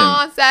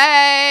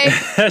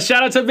Beyonce.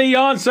 Shout out to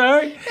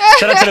Beyonce.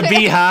 Shout out to the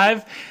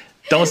Beehive.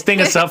 Don't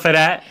sting us up for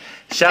that.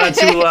 Shout out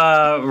to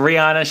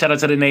Rihanna. Shout out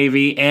to the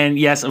Navy. And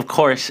yes, of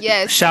course,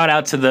 shout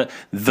out to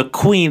the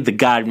queen, the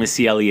god,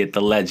 Missy Elliott,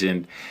 the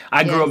legend.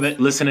 I grew up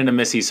listening to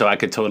Missy, so I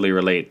could totally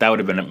relate. That would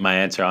have been my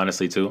answer,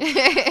 honestly, too.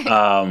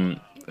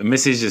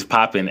 Missy's just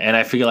popping. And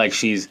I feel like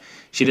she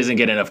doesn't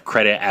get enough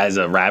credit as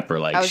a rapper.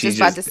 Like, I was just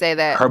about to say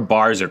that. Her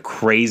bars are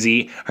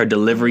crazy. Her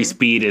delivery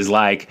speed is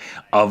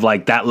of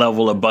that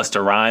level of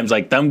Busta Rhymes.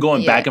 Like, them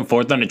going back and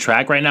forth on the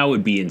track right now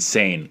would be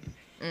insane.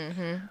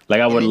 Mm-hmm.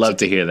 Like, I would love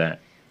to hear that.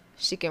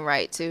 She can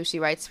write too. She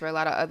writes for a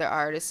lot of other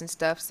artists and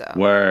stuff. So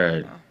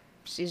word.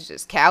 She's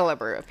just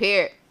caliber up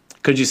here.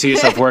 Could you see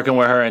yourself working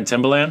with her in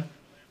Timbaland?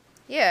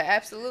 Yeah,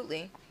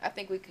 absolutely. I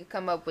think we could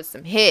come up with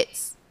some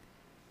hits.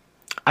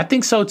 I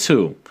think so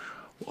too.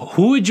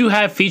 Who would you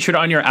have featured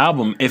on your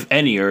album, if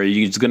any, or are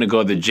you just gonna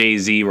go the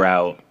Jay-Z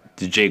route,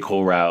 the J.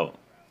 Cole route,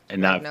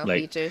 and not no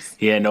features?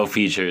 Yeah, no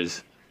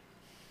features.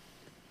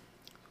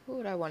 Who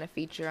would I want to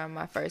feature on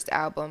my first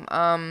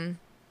album?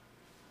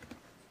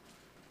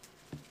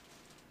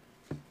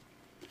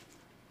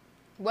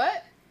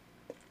 What?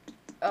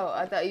 Oh,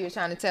 I thought you were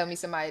trying to tell me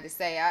somebody to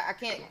say. I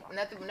can't.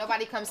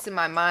 Nobody comes to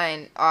my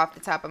mind off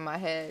the top of my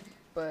head.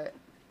 But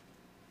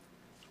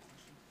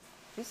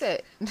you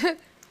said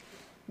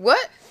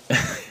what?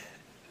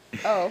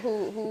 Oh,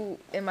 who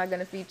am I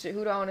gonna feature?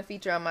 Who do I want to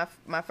feature on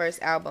my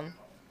first album?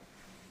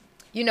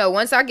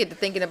 Once I get to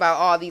thinking about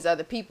all these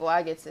other people,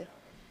 I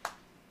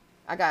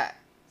got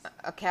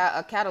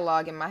a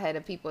catalog in my head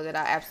of people that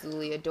I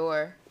absolutely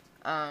adore.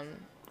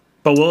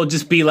 But we'll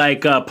just be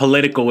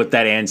political with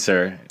that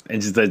answer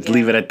and just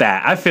leave it at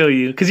that. I feel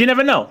you, because you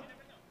never know.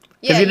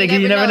 Yeah,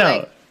 you never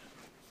know.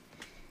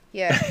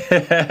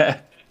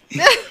 Yeah.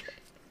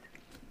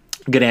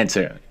 Good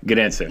answer.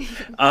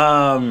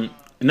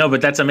 No, but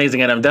that's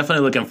amazing, and I'm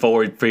definitely looking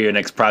forward for your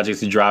next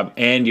projects to drop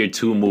and your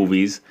 2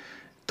 movies.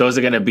 Those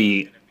are gonna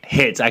be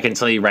hits. I can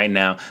tell you right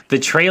now. The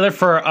trailer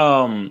for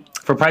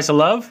Price of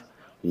Love.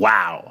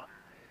 Wow.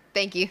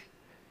 Thank you.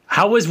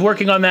 How was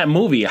working on that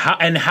movie?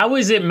 How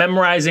is it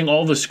memorizing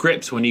all the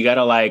scripts when you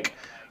gotta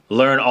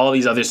learn all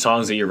these other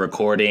songs that you're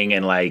recording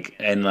and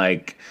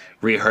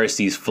rehearse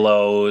these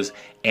flows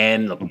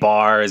and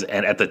bars,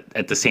 and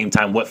at the same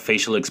time what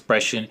facial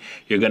expression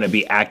you're gonna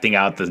be acting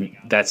out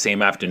that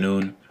same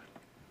afternoon?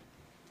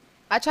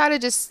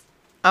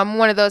 I'm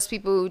one of those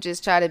people who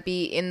just try to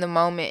be in the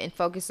moment and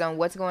focus on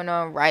what's going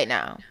on right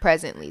now,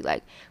 presently.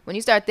 Like, when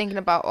you start thinking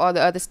about all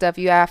the other stuff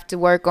you have to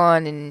work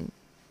on and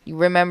you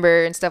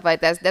remember and stuff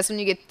like that, that's when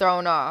you get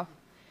thrown off.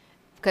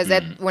 Because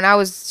when I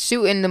was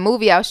shooting the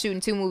movie, I was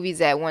shooting 2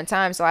 movies at one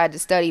time, so I had to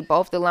study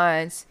both the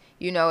lines,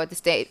 at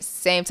the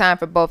same time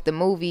for both the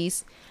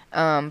movies.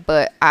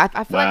 But I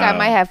feel like I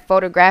might have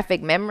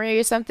photographic memory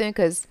or something,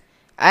 because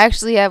I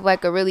actually have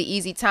a really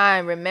easy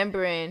time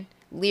remembering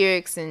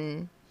lyrics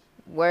and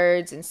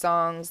words and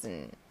songs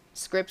and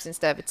scripts and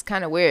stuff. It's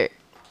kind of weird.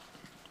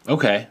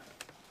 Okay,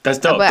 that's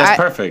dope. That's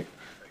perfect.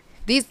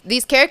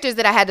 These characters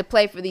that I had to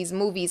play for these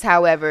movies,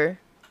 however,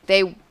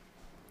 they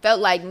felt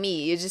like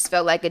me. It just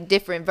felt like a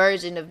different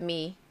version of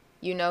me,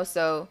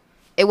 so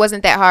it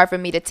wasn't that hard for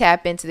me to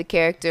tap into the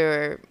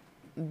character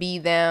or be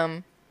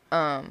them.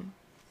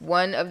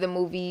 One of the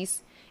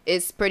movies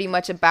is pretty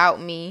much about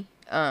me.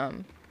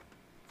 The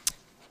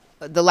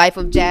life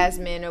of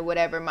Jasmine or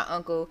whatever. My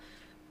uncle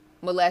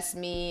molests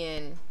me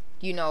and,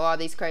 all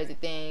these crazy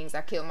things.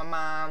 I killed my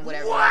mom,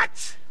 whatever.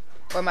 What?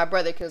 Or my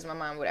brother kills my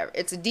mom, whatever.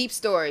 It's a deep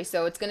story,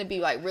 so it's going to be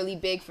really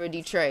big for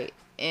Detroit.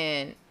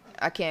 And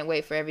I can't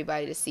wait for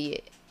everybody to see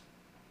it.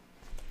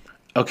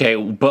 Okay,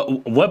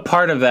 but what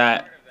part of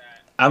that,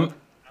 I'm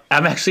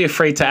actually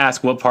afraid to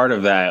ask what part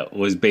of that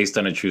was based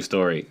on a true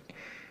story.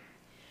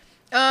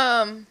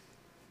 None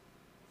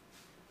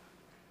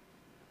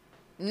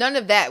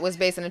of that was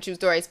based on a true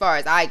story as far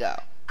as I go.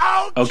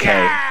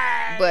 Okay.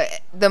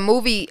 But the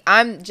movie,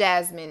 I'm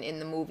Jasmine in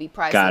the movie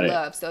Price of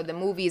Love. So the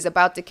movie is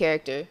about the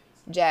character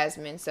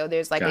Jasmine. So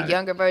there's a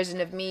younger version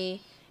of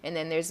me, and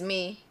then there's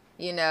me,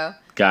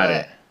 Got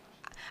it.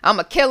 I'm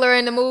a killer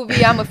in the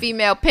movie. I'm a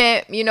female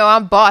pimp.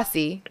 I'm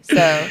bossy.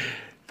 So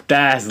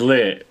that's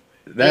lit.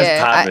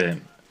 That's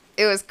popping.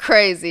 It was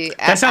crazy.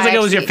 That sounds like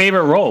it was your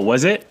favorite role,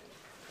 was it?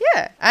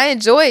 Yeah, I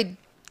enjoyed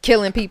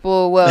killing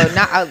people. Well,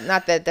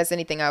 not that that's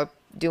anything I would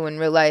do in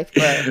real life,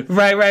 but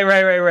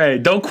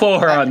right. Don't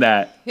quote her on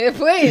that. Yeah,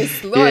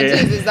 please, Lord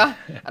Jesus, I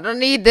don't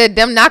need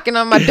them knocking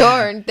on my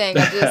door or anything.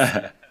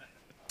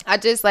 I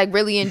just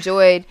really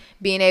enjoyed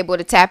being able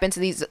to tap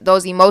into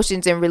those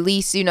emotions and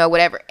release,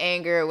 whatever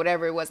anger or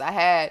whatever it was I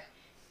had,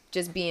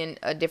 just being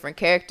a different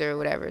character or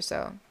whatever.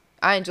 So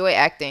I enjoy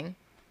acting,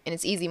 and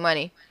it's easy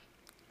money.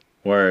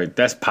 Word,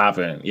 that's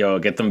popping. Yo,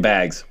 get them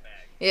bags.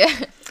 Yeah.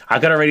 I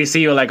could already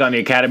see you like on the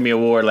Academy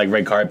Award, like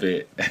red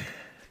carpet.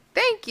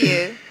 Thank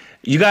you.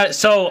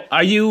 So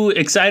are you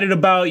excited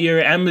about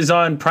your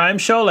Amazon Prime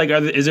show? Like,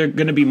 is there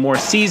going to be more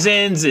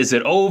seasons? Is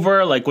it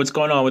over? Like, what's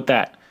going on with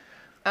that?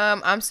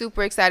 I'm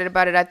super excited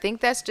about it. I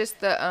think that's just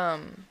the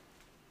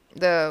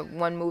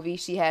one movie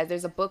she has.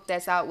 There's a book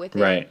that's out with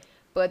it. Right.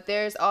 But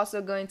there's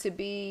also going to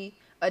be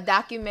a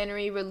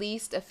documentary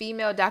released, a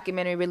female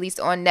documentary released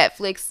on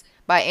Netflix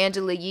by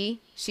Angela Yee.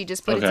 She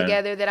just put it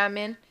together that I'm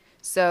in.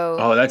 So.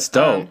 Oh, that's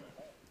dope.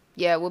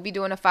 Yeah, we'll be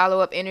doing a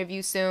follow-up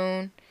interview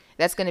soon.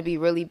 That's going to be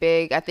really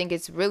big. I think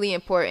it's really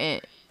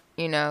important,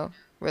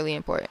 really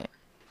important.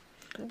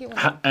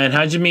 And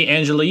how'd you meet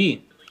Angela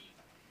Yee?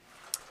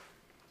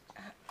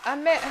 I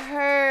met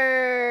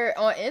her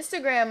on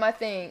Instagram, I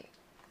think.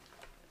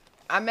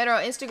 I met her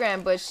on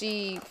Instagram, but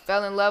she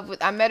fell in love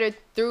with... I met her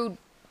through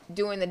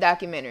doing the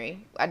documentary.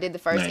 I did the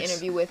first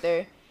interview with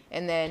her,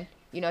 and then,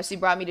 she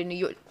brought me to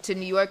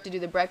New York to do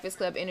the Breakfast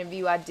Club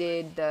interview. I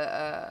did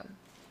the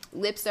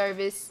lip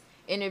service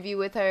interview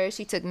with her.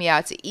 She took me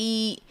out to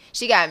eat.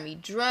 She got me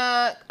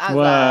drunk.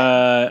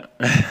 What?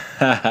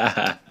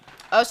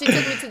 Oh, she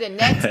took me to the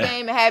Nets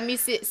game and had me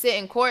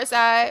sitting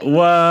courtside.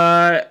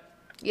 What?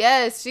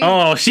 Yes.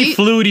 She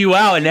flew you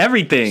out and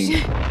everything.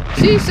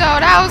 She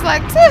showed. I was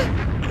like,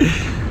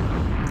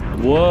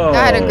 whoa.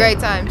 I had a great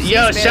time.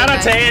 Yo, shout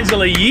out to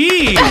Angela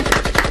Yee.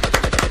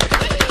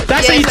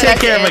 That's how you take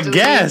care of a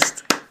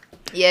guest.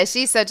 Yeah,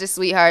 she's such a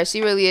sweetheart.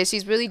 She really is.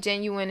 She's really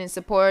genuine and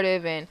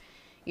supportive, and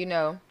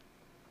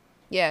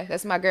yeah,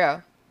 that's my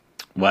girl.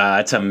 Wow,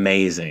 that's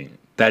amazing.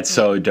 That's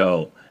so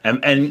dope.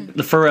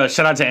 And for real,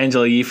 shout out to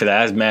Angela Yee for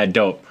that. That's mad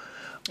dope.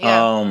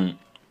 Yeah.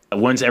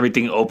 Once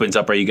everything opens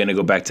up, are you gonna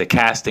go back to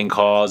casting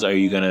calls? Are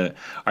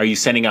you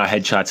sending out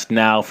headshots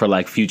now for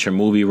like future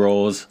movie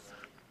roles?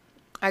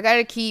 I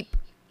gotta keep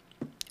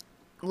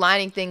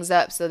lining things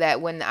up so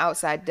that when the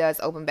outside does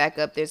open back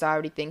up, there's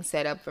already things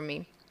set up for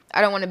me.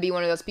 I don't want to be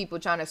one of those people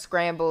trying to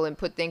scramble and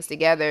put things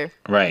together.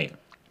 Right.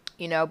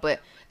 And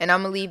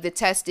I'm gonna leave the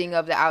testing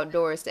of the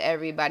outdoors to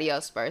everybody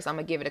else first. I'm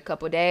gonna give it a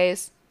couple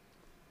days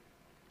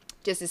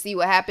just to see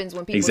what happens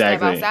when people step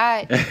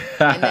outside,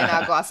 and then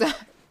I'll go outside.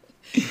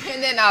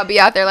 And then I'll be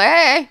out there like,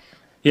 hey.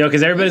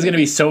 Because everybody's going to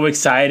be so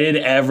excited.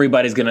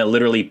 Everybody's going to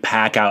literally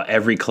pack out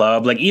every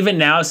club. Like, even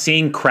now,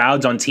 seeing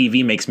crowds on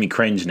TV makes me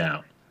cringe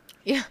now.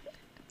 Yeah.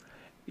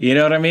 You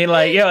know what I mean?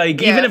 Like,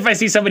 even if I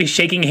see somebody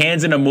shaking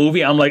hands in a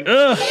movie, I'm like,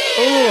 ugh.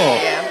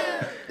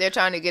 Yeah. They're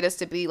trying to get us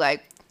to be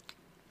like,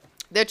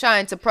 they're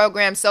trying to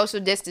program social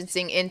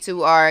distancing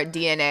into our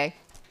DNA.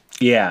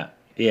 Yeah.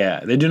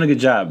 They're doing a good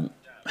job.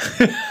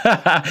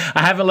 I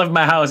haven't left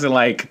my house in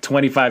like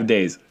 25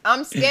 days.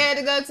 I'm scared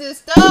to go to the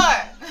store.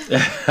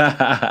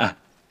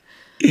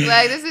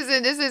 Like, this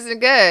isn't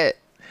good.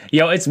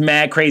 Yo, it's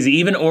mad crazy.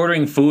 Even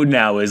ordering food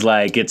now is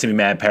like gets me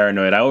mad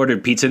paranoid. I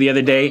ordered pizza the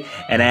other day,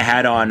 and I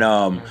had on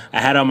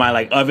my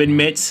like oven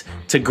mitts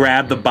to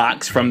grab the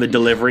box from the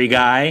delivery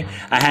guy.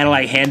 I had to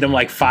like hand him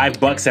like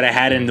 $5 that I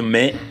had in the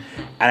mitt.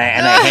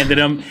 And I handed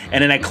him,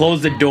 and then I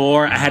closed the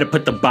door. I had to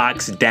put the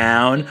box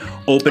down,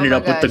 open it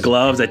up with the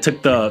gloves. I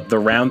took the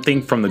round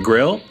thing from the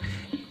grill,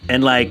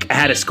 and like I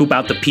had to scoop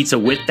out the pizza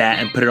with that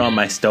and put it on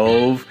my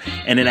stove.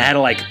 And then I had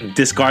to like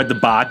discard the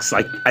box.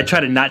 Like I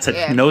tried to not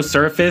touch no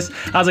surface.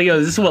 I was like, yo,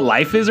 is this what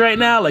life is right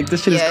now? Like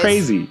this shit is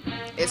crazy.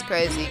 It's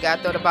crazy. You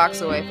gotta throw the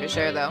box away for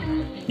sure, though.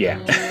 Yeah.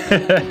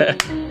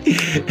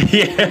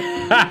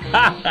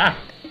 Yeah.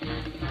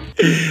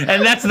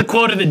 And that's the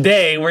quote of the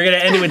day. We're going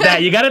to end it with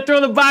that. You got to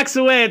throw the box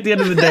away at the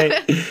end of the day.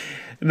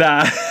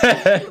 Nah.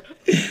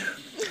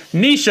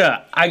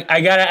 Neisha, I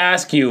got to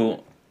ask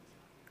you.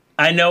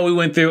 I know we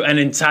went through an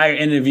entire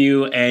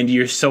interview, and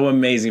you're so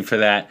amazing for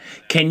that.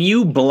 Can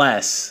you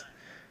bless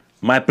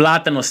my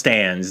Plátano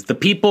stands, the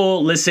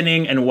people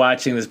listening and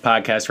watching this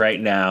podcast right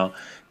now,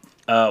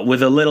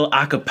 with a little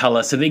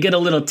acapella so they get a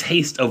little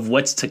taste of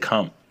what's to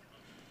come?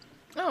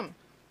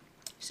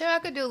 Sure, I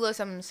could do a little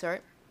something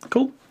short.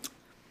 Cool.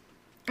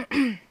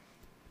 I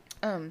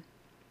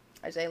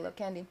say love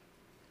candy.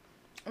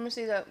 Let me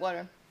see that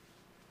water.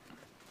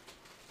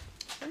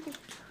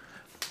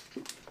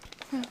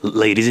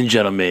 Ladies and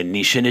gentlemen,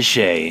 Neisha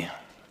Nesae.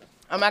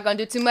 I'm not gonna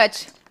do too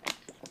much.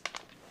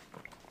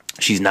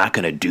 She's not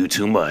gonna do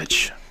too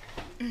much.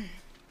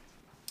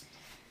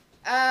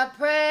 I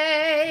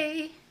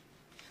pray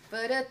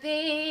for the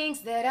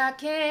things that I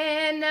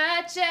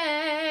cannot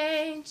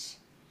change,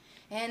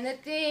 and the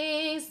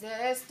things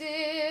that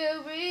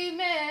still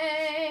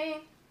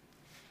remain,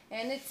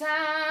 and the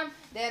time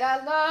that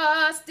I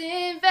lost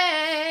in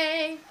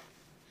vain.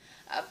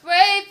 I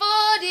pray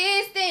for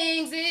these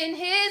things in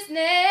His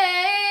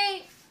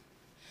name.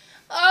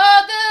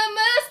 All the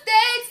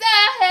mistakes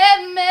I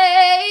have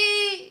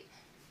made,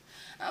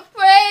 I'm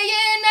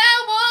praying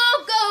I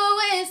won't go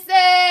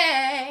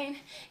insane.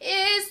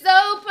 It's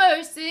so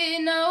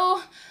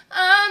personal,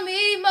 I'm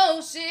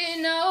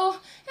emotional.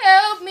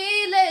 Help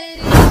me let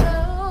it go.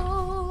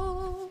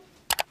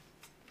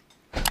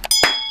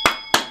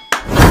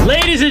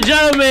 Ladies Ladies and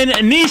gentlemen,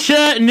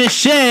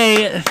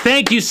 Nesae,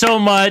 thank you so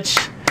much.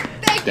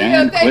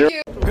 Thank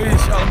you.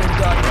 Peace, y'all.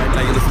 Right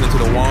now you're listening to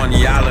the Juan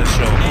Ayala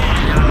show.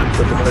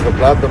 Se te pone que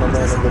plátano,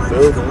 man, in the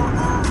building.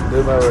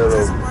 Dime a ver,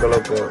 ¿qué es lo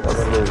que?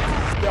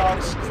 Y'all,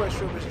 this is Chris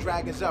Rivers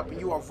Dragons Up,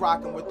 and you are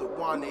rocking with the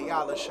Juan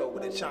Ayala show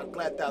with a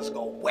chancletas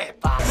go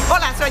huepa.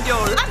 Hola, soy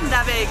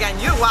Yolanda Vega, and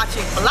you're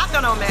watching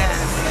Plátano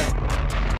Man.